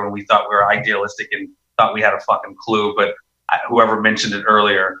vinegar when we thought we were idealistic and thought we had a fucking clue. But whoever mentioned it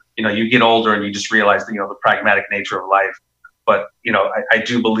earlier, you know, you get older and you just realize, you know, the pragmatic nature of life. But, you know, I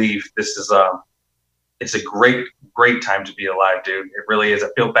do believe this is it's a great time to be alive, dude. It really is. I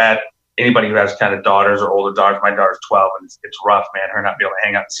feel bad. Anybody who has kind of daughters or older daughters, my daughter's 12 and it's rough, man, her not being able to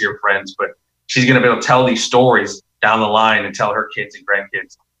hang out and see her friends, but she's going to be able to tell these stories down the line and tell her kids and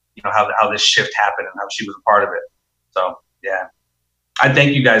grandkids, you know, how this shift happened and how she was a part of it. So, yeah. I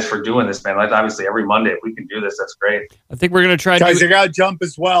thank you guys for doing this, man. Like, obviously, every Monday, if we can do this, that's great. I think we're going to try to... Guys, I got to jump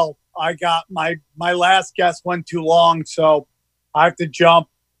as well. I got my last guest went too long, so I have to jump.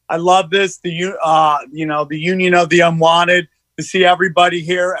 I love this, the Union of the Unwanted, to see everybody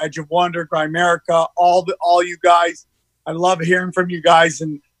here, Edge of Wonder, Grimerica, all you guys. I love hearing from you guys,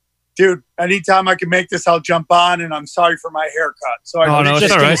 and Dude, anytime I can make this, I'll jump on, and I'm sorry for my haircut. So I was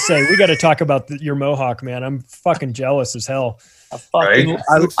just going to say, we got to talk about your mohawk, man. I'm fucking jealous as hell.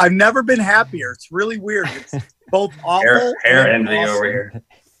 I've never been happier. It's really weird. It's both awful hair envy awesome. Over here.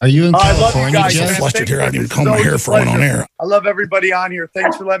 Are you in California? I just flustered here. I didn't even comb my hair for one on air. I love everybody on here.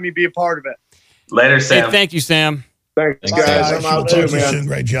 Thanks for letting me be a part of it. Later, Sam. Hey, thank you, Sam. Thanks, guys. I'm out too, man.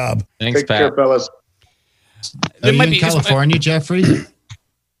 Great job. Thanks, Take Pat. care, fellas. Are you in California, Jeffrey?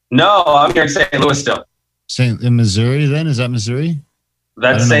 No, I'm here in St. Louis still. In Missouri, then? Is that Missouri?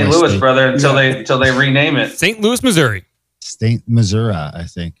 That's St. Louis, brother, until they rename it. St. Louis, Missouri. St. Missouri, I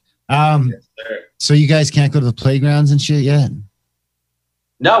think. So you guys can't go to the playgrounds and shit yet?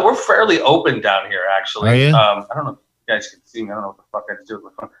 No, we're fairly open down here, actually. Are you? I don't know if you guys can see me. I don't know what the fuck I just do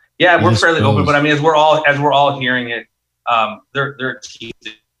with my phone. Yeah, we're fairly open, but I mean, as we're all hearing it, their teams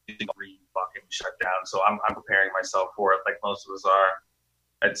fucking shut down. So I'm preparing myself for it, like most of us are.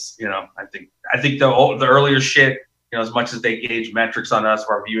 It's I think the earlier shit, as much as they gauge metrics on us,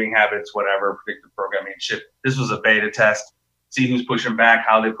 our viewing habits, whatever, predictive programming shit. This was a beta test. See who's pushing back,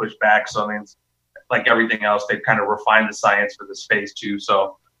 how they push back. So I mean, like everything else, they've kind of refined the science for this phase 2.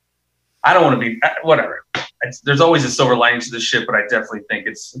 So I don't want to be whatever. There's always a silver lining to this shit, but I definitely think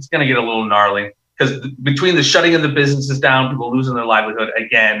it's going to get a little gnarly because between the shutting of the businesses down, people losing their livelihood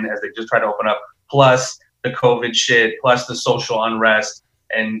again as they just try to open up, plus the COVID shit, plus the social unrest,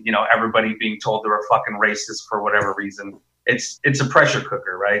 and everybody being told they were fucking racist for whatever reason. It's a pressure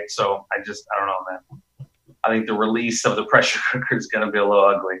cooker, right? So I don't know, man. I think the release of the pressure cooker is going to be a little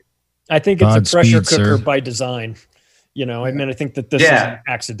ugly. I think it's a pressure cooker by design. I mean, I think that this isn't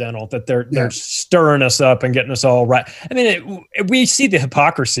accidental, that they're stirring us up and getting us all right. I mean, we see the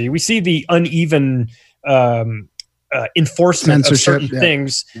hypocrisy. We see the uneven enforcement of certain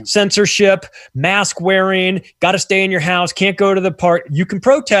things. Censorship, mask wearing, got to stay in your house, can't go to the park. You can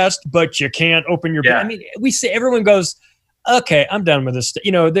protest, but you can't open your... I mean, we see everyone goes, okay, I'm done with this.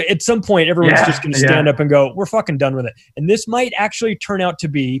 At some point, everyone's just going to stand up and go, we're fucking done with it. And this might actually turn out to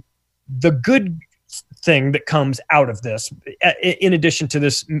be the good thing that comes out of this, in addition to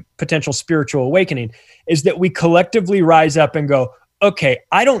this potential spiritual awakening, is that we collectively rise up and go, okay,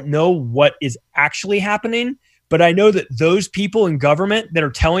 I don't know what is actually happening, but I know that those people in government that are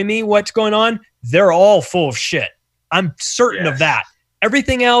telling me what's going on, they're all full of shit. I'm certain of that.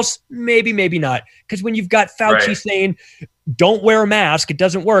 Everything else, maybe not. Because when you've got Fauci saying, don't wear a mask, it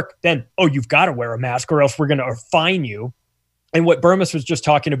doesn't work, then, you've got to wear a mask or else we're going to fine you. And what Burmis was just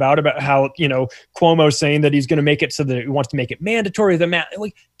talking about how, Cuomo's saying that he's going to make it so that he wants to make it mandatory.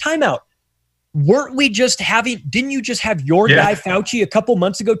 Time out. Didn't you just have your guy Fauci a couple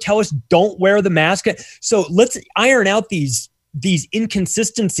months ago tell us don't wear the mask? So let's iron out these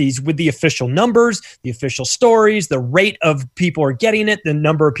inconsistencies with the official numbers, the official stories, the rate of people are getting it, the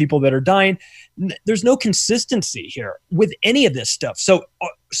number of people that are dying. There's no consistency here with any of this stuff. So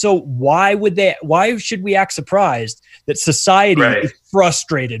why should we act surprised that society is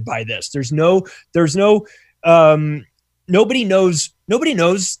frustrated by this? Nobody knows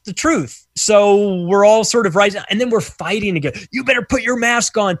the truth. So we're all sort of rising, and then we're fighting again. You better put your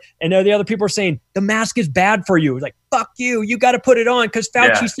mask on. And the other people are saying the mask is bad for you. Like, fuck you. You got to put it on because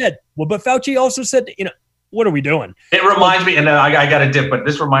Fauci said. Well, but Fauci also said, what are we doing? It reminds me, and I got a dip, but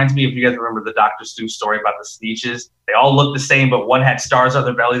this reminds me, if you guys remember the Dr. Seuss story about the Sneetches. They all look the same, but one had stars on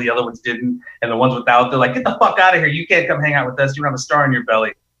their belly, the other ones didn't. And the ones without, they're like, get the fuck out of here. You can't come hang out with us. You don't have a star in your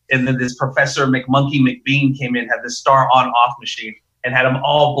belly. And then this Professor McMonkey McBean came in, had this star on-off machine, and had them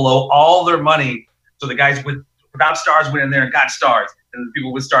all blow all their money. So the guys without stars went in there and got stars. And the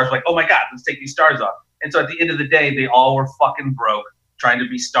people with stars were like, oh my God, let's take these stars off. And so at the end of the day, they all were fucking broke, trying to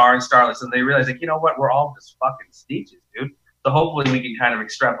be star and starless. And they realized, like, you know what? We're all just fucking Sneetches, dude. So hopefully we can kind of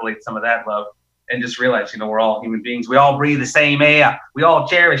extrapolate some of that love and just realize, we're all human beings. We all breathe the same air. We all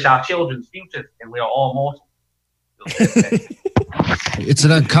cherish our children's futures, and we are all mortal. It's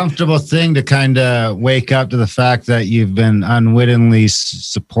an uncomfortable thing to kind of wake up to the fact that you've been unwittingly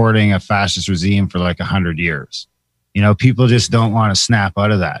supporting a fascist regime for like 100 years. People just don't want to snap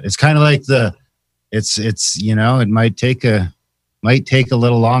out of that. It's kind of like it might take a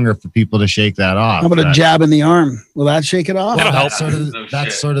little longer for people to shake that off. How about a jab in the arm? Will that shake it off? That'll help.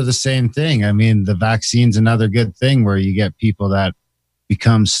 That's sort of the same thing. I mean, the vaccine's another good thing where you get people that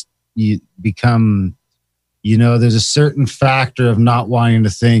become there's a certain factor of not wanting to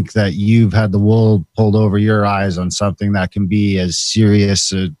think that you've had the wool pulled over your eyes on something that can be as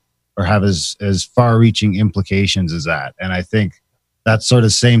serious or have as far-reaching implications as that. And I think that's sort of the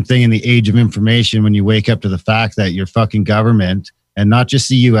same thing in the age of information when you wake up to the fact that your fucking government and not just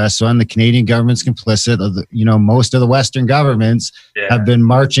the U.S. So, and the Canadian government's complicit. Most of the Western governments have been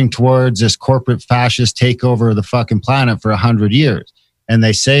marching towards this corporate fascist takeover of the fucking planet for 100 years. And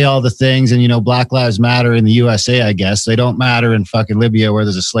they say all the things, and Black Lives Matter in the USA, I guess. They don't matter in fucking Libya where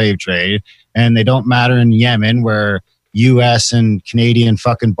there's a slave trade, and they don't matter in Yemen where U.S. and Canadian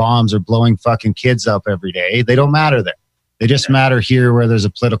fucking bombs are blowing fucking kids up every day. They don't matter there. They just matter here where there's a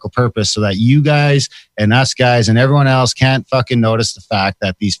political purpose, so that you guys and us guys and everyone else can't fucking notice the fact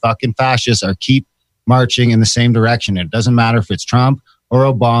that these fucking fascists keep marching in the same direction. It doesn't matter if it's Trump or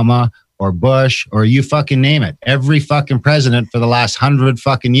Obama or Bush, or you fucking name it. Every fucking president for the last 100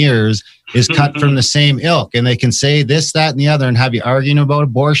 fucking years is cut from the same ilk. And they can say this, that, and the other and have you arguing about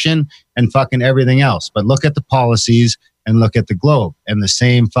abortion and fucking everything else. But look at the policies and look at the globe. And the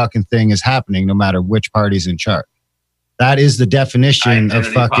same fucking thing is happening no matter which party's in charge. That is the definition of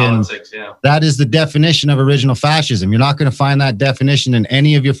fucking politics, That is the definition of original fascism. You're not going to find that definition in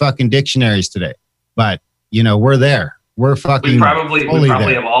any of your fucking dictionaries today. But, we're there. We're fucking. We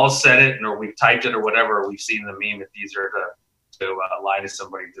probably have all said it, or we've typed it, or whatever. We've seen the meme. It's easier to lie to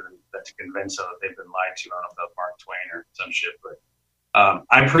somebody to convince them that they've been lied to. I don't know if that's Mark Twain or some shit, but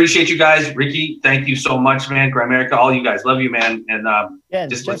I appreciate you guys. Ricky, thank you so much, man. Grimerica, all you guys, love you, man. And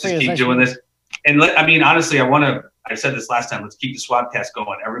let's just keep doing this. And honestly, I said this last time. Let's keep the Swapcast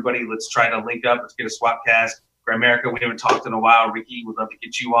going. Everybody, let's try to link up. Let's get a Swapcast. Grimerica, we haven't talked in a while. Ricky, we'd love to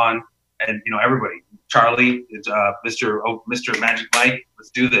get you on. And everybody, Charlie, Mr. Magic Mike, let's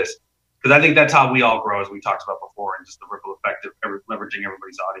do this, because I think that's how we all grow, as we talked about before, and just the ripple effect of leveraging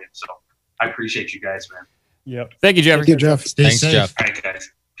everybody's audience. So I appreciate you guys, man. Yep. Thank you, Jeff. Thank you, Jeff. Thanks, Jeff. All right, guys.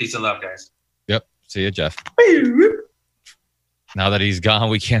 Peace and love, guys. Yep. See you, Jeff. Now that he's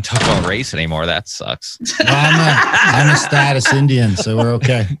gone, we can't talk about race anymore. That sucks. Well, I'm a status Indian, so we're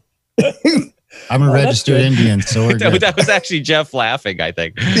okay. I'm a registered Indian, so we're good. That was actually Jeff laughing, I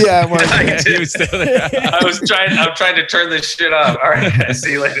think. Yeah, he was still there. I'm trying to turn this shit off. All right, guys,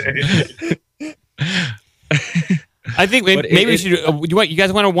 see you later. I think maybe we should. You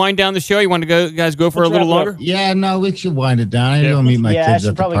guys want to wind down the show? You want to guys go for a little longer? Yeah, no, we should wind it down. I go meet my kids. I should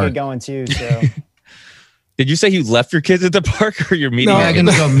should probably get going too. So. Did you say you left your kids at the park, or you're meeting? No, I'm going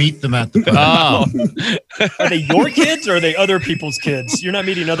to go meet them at the park. Oh. Are they your kids, or are they other people's kids? You're not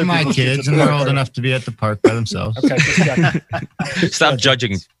meeting other people's kids. And they're old enough to be at the park by themselves. Okay, stop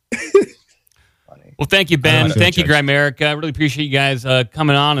judging. Well, thank you, Ben. Thank you, Grimerica. I really appreciate you guys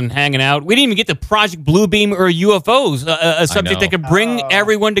coming on and hanging out. We didn't even get to Project Bluebeam or UFOs, a subject that could bring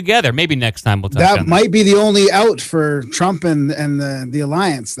everyone together. Maybe next time we'll talk about that. Might be the only out for Trump and the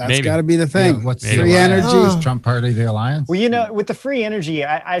alliance. That's got to be the thing. Yeah, what's free energy? Is Trump part of the alliance? Well, with the free energy,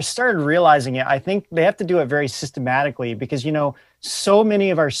 I started realizing it. I think they have to do it very systematically because, so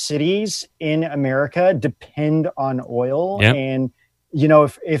many of our cities in America depend on oil. Yep. And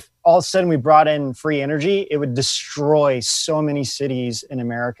if all of a sudden we brought in free energy, it would destroy so many cities in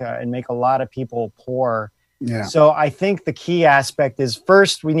America and make a lot of people poor. Yeah. So I think the key aspect is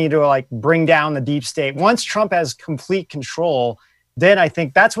first we need to bring down the deep state. Once Trump has complete control, then I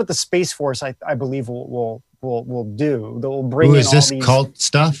think that's what the Space Force I believe will do. They'll bring. Is this cult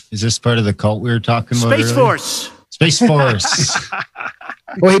stuff? Is this part of the cult we were talking about? Space Force. Space Force.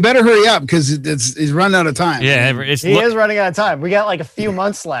 Well, he better hurry up because he's running out of time. Yeah, he is running out of time. We got a few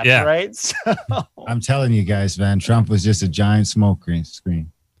months left, right? So. I'm telling you guys, man, Trump was just a giant smoke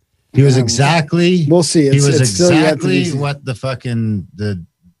screen. He was exactly. We'll see. He was exactly what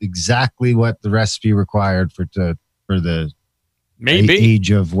exactly what the recipe required for the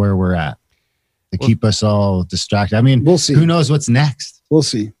age of where we're at to keep us all distracted. I mean, we'll see. Who knows what's next? We'll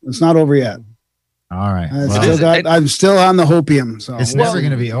see. It's not over yet. All right. I'm still on the hopium. So it's never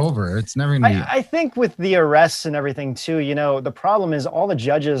going to be over. It's never going to be. I think with the arrests and everything too, the problem is all the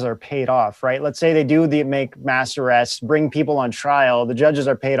judges are paid off, right? Let's say they do make mass arrests, bring people on trial. The judges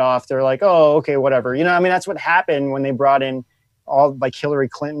are paid off. They're like, oh, okay, whatever. That's what happened when they brought in all Hillary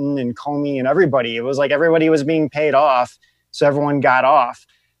Clinton and Comey and everybody. It was like everybody was being paid off. So everyone got off.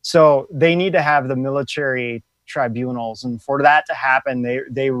 So they need to have the military tribunals. And for that to happen,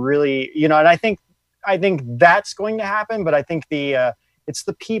 they really, and I think that's going to happen, but I think it's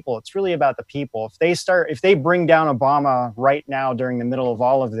the people. It's really about the people. If they bring down Obama right now during the middle of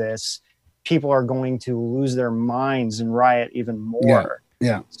all of this, people are going to lose their minds and riot even more.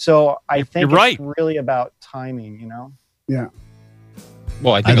 Yeah. So I think it's really about timing, Yeah.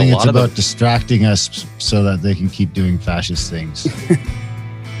 Well, I think a lot it's about distracting us so that they can keep doing fascist things.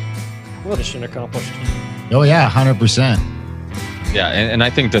 Mission accomplished. Oh yeah, 100%. Yeah, and I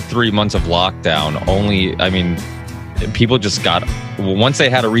think the 3 months of lockdown people just once they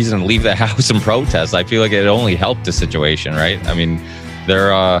had a reason to leave the house and protest, I feel like it only helped the situation, right? I mean,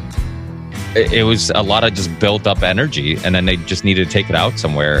 it was a lot of just built up energy, and then they just needed to take it out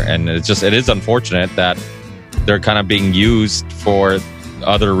somewhere. And it is unfortunate that they're kind of being used for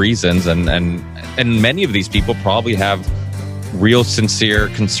other reasons, and many of these people probably have real sincere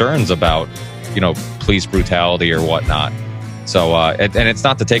concerns about, police brutality or whatnot. So and it's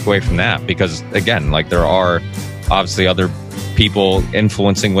not to take away from that, because again, like, there are obviously other people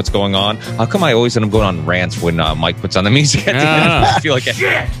influencing what's going on. How come I always end up going on rants when Mike puts on the music at the end? I feel like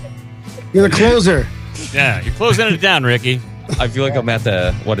you're the closer. Yeah, you're closing it down, Ricky. I feel like I'm at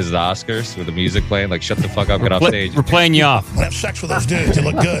the Oscars with the music playing. Like, shut the fuck up, get off stage. We're playing you off. Have sex with those dudes. You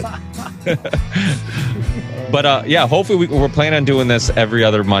look good. But yeah, hopefully we're planning on doing this every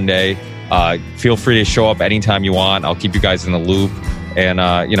other Monday. Feel free to show up anytime you want. I'll keep you guys in the loop, and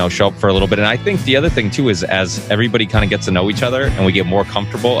show up for a little bit. And I think the other thing too is, as everybody kind of gets to know each other and we get more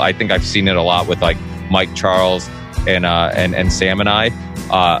comfortable, I think I've seen it a lot with like Mike, Charles, and Sam and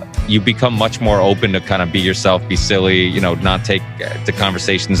I. You become much more open to kind of be yourself, be silly, not take the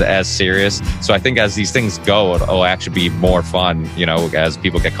conversations as serious. So I think as these things go, it'll actually be more fun, as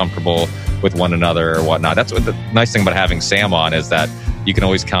people get comfortable with one another or whatnot. That's what the nice thing about having Sam on is that you can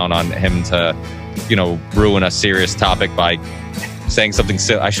always count on him to, ruin a serious topic by saying something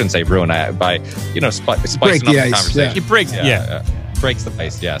silly. I shouldn't say ruin it, by, spicing up the conversation. He breaks, breaks the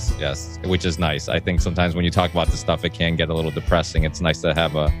ice, yes, which is nice. I think sometimes when you talk about this stuff, it can get a little depressing. It's nice to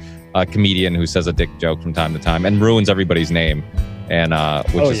have a comedian who says a dick joke from time to time and ruins everybody's name, and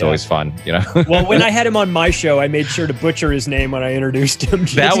which is always fun, Well, when I had him on my show, I made sure to butcher his name when I introduced him.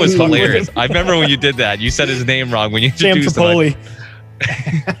 That was hilarious. I remember when you did that. You said his name wrong when you introduced Sam Tripoli. him. Is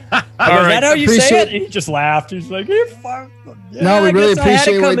that how you say it? And he just laughed. He's like, "You're fine." Yeah, no, we really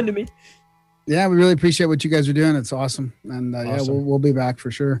appreciate it coming to me. Yeah, we really appreciate what you guys are doing. It's awesome, and awesome. Yeah, we'll be back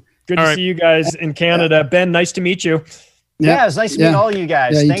for sure. Good to see you guys in Canada. Ben, nice to meet you. Yeah, it's nice to meet all you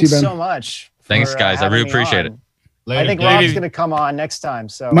guys. Yeah, Thanks too, so much. Thanks, guys. I really appreciate it. I think Rob's going to come on next time.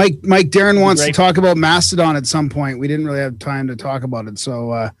 So Mike Darren wants to talk about Mastodon at some point. We didn't really have time to talk about it. So,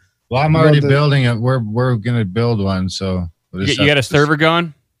 well, I'm already building it. We're going to build one. So you got a server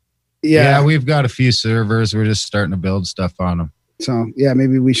going? Yeah, we've got a few servers. We're just starting to build stuff on them. So yeah,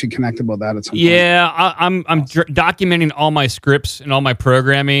 maybe we should connect about that at some point. Yeah, I'm documenting all my scripts and all my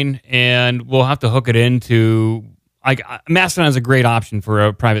programming, and we'll have to hook it into. Mastodon is a great option for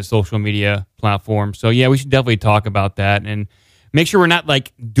a private social media platform. So yeah, we should definitely talk about that and make sure we're not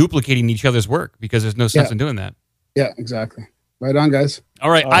like duplicating each other's work, because there's no sense in doing that. Yeah, exactly. Right on, guys.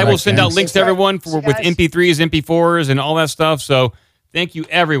 All right, I will send out links to everyone with MP3s, MP4s, and all that stuff. So thank you,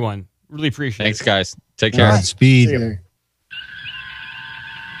 everyone. Really appreciate it. Thanks, guys. Take care. Speed.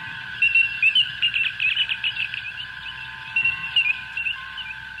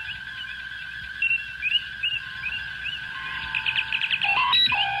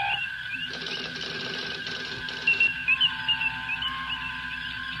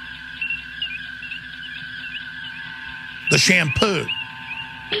 The shampoo.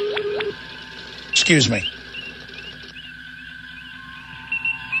 Excuse me.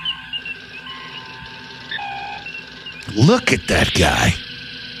 Look at that guy.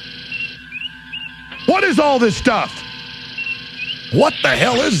 What is all this stuff? What the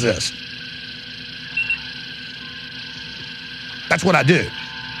hell is this? That's what I do.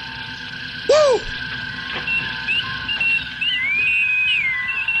 Woo!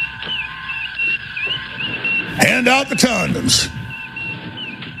 Hand out the condoms.